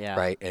guy, Yeah.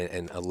 right?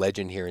 And a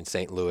legend here in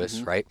St.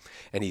 Louis, right?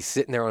 And he's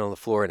sitting there on the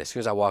floor, and as soon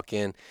as I walk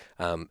in,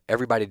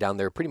 everybody down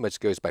there pretty much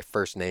goes by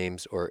first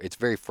names, or it's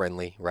very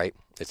friendly, right?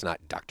 It's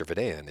not Dr.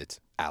 Vidan, it's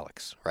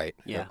Alex, right?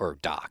 Yeah. Or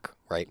Doc,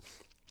 right?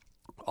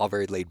 All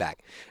very laid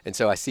back. And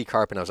so I see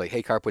Carp, and I was like,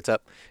 hey, Carp, what's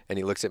up? And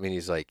he looks at me, and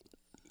he's like,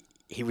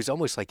 he was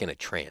almost like in a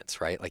trance,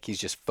 right? Like, he's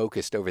just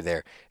focused over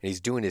there, and he's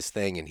doing his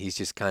thing, and he's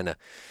just kind of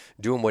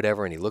doing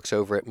whatever, and he looks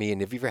over at me. And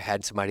have you ever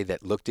had somebody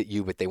that looked at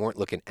you, but they weren't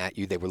looking at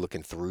you, they were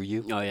looking through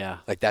you? Oh yeah.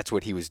 Like, that's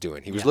what he was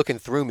doing. He was Yeah. looking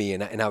through me,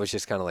 and I was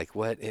just kind of like,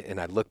 what?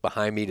 And I looked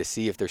behind me to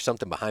see if there's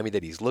something behind me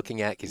that he's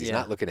looking at, because he's Yeah.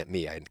 not looking at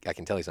me. I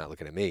can tell he's not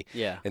looking at me.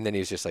 Yeah. And then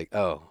he was just like,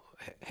 oh,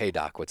 hey,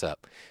 Doc, what's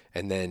up?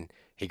 And then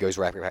he goes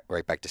right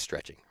back to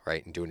stretching,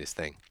 right, and doing his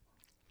thing.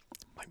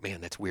 Like,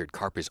 man, that's weird.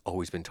 Carp has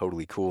always been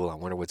totally cool. I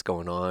wonder what's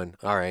going on.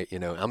 All right,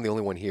 I'm the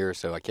only one here,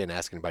 so I can't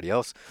ask anybody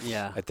else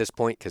Yeah. at this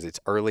point because it's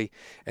early.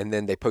 And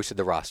then they posted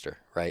the roster,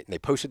 right? And they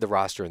posted the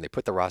roster, and they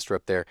put the roster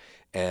up there,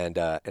 and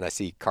I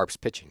see Carp's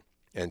pitching.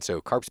 And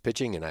so Carp's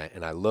pitching, and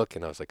I look,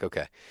 and I was like,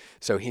 okay.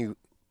 So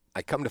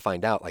I come to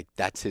find out, like,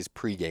 that's his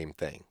pregame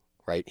thing,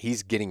 right?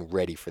 He's getting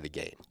ready for the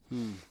game.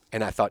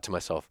 And I thought to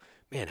myself,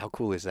 man, how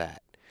cool is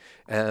that?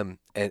 And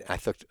I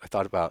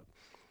thought about,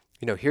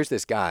 here's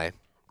this guy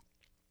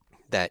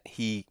that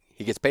he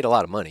gets paid a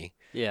lot of money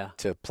Yeah.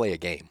 to play a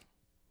game,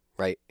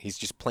 right? He's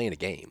just playing a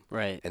game,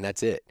 Right. and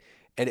that's it.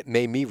 And it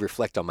made me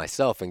reflect on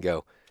myself and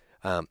go,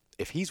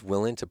 if he's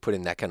willing to put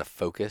in that kind of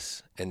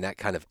focus and that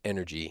kind of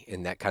energy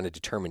and that kind of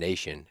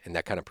determination and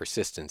that kind of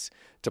persistence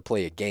to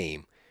play a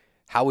game,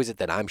 how is it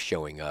that I'm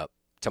showing up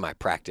to my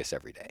practice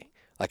every day?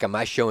 Like, am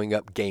I showing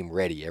up game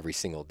ready every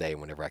single day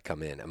whenever I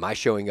come in? Am I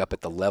showing up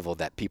at the level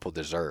that people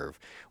deserve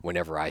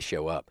whenever I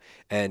show up?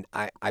 And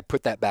I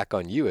put that back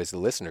on you as the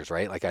listeners,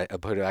 right? Like, I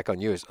put it back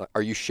on you as,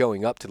 are you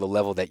showing up to the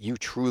level that you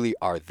truly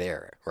are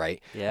there, right?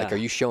 Yeah. Like, are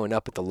you showing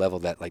up at the level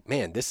that, like,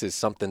 man, this is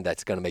something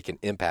that's going to make an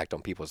impact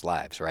on people's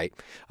lives, right?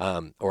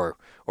 Or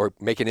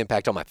make an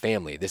impact on my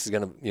family. This is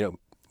going to,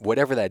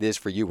 whatever that is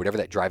for you, whatever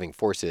that driving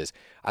force is,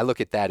 I look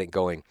at that and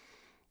going,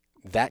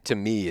 that to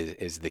me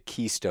is the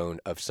keystone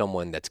of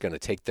someone that's going to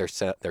take their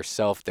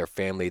self, their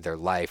family, their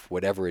life,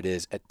 whatever it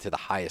is, to the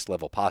highest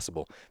level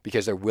possible,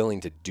 because they're willing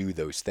to do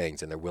those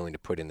things and they're willing to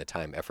put in the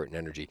time, effort, and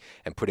energy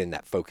and put in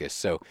that focus.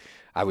 So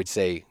I would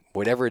say,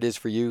 whatever it is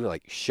for you,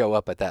 like, show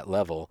up at that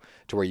level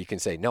to where you can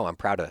say, no, I'm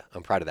proud of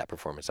that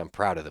performance. I'm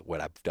proud of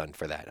what I've done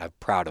for that. I'm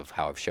proud of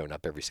how I've shown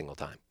up every single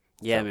time.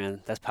 Yeah,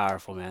 man. That's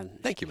powerful, man.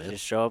 Thank you, man.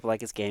 Just show up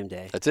like it's game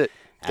day. That's it.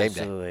 Game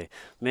day. Absolutely.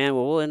 Man,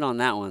 well, we'll end on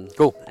that one.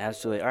 Cool.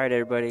 Absolutely. All right,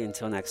 everybody.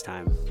 Until next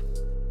time.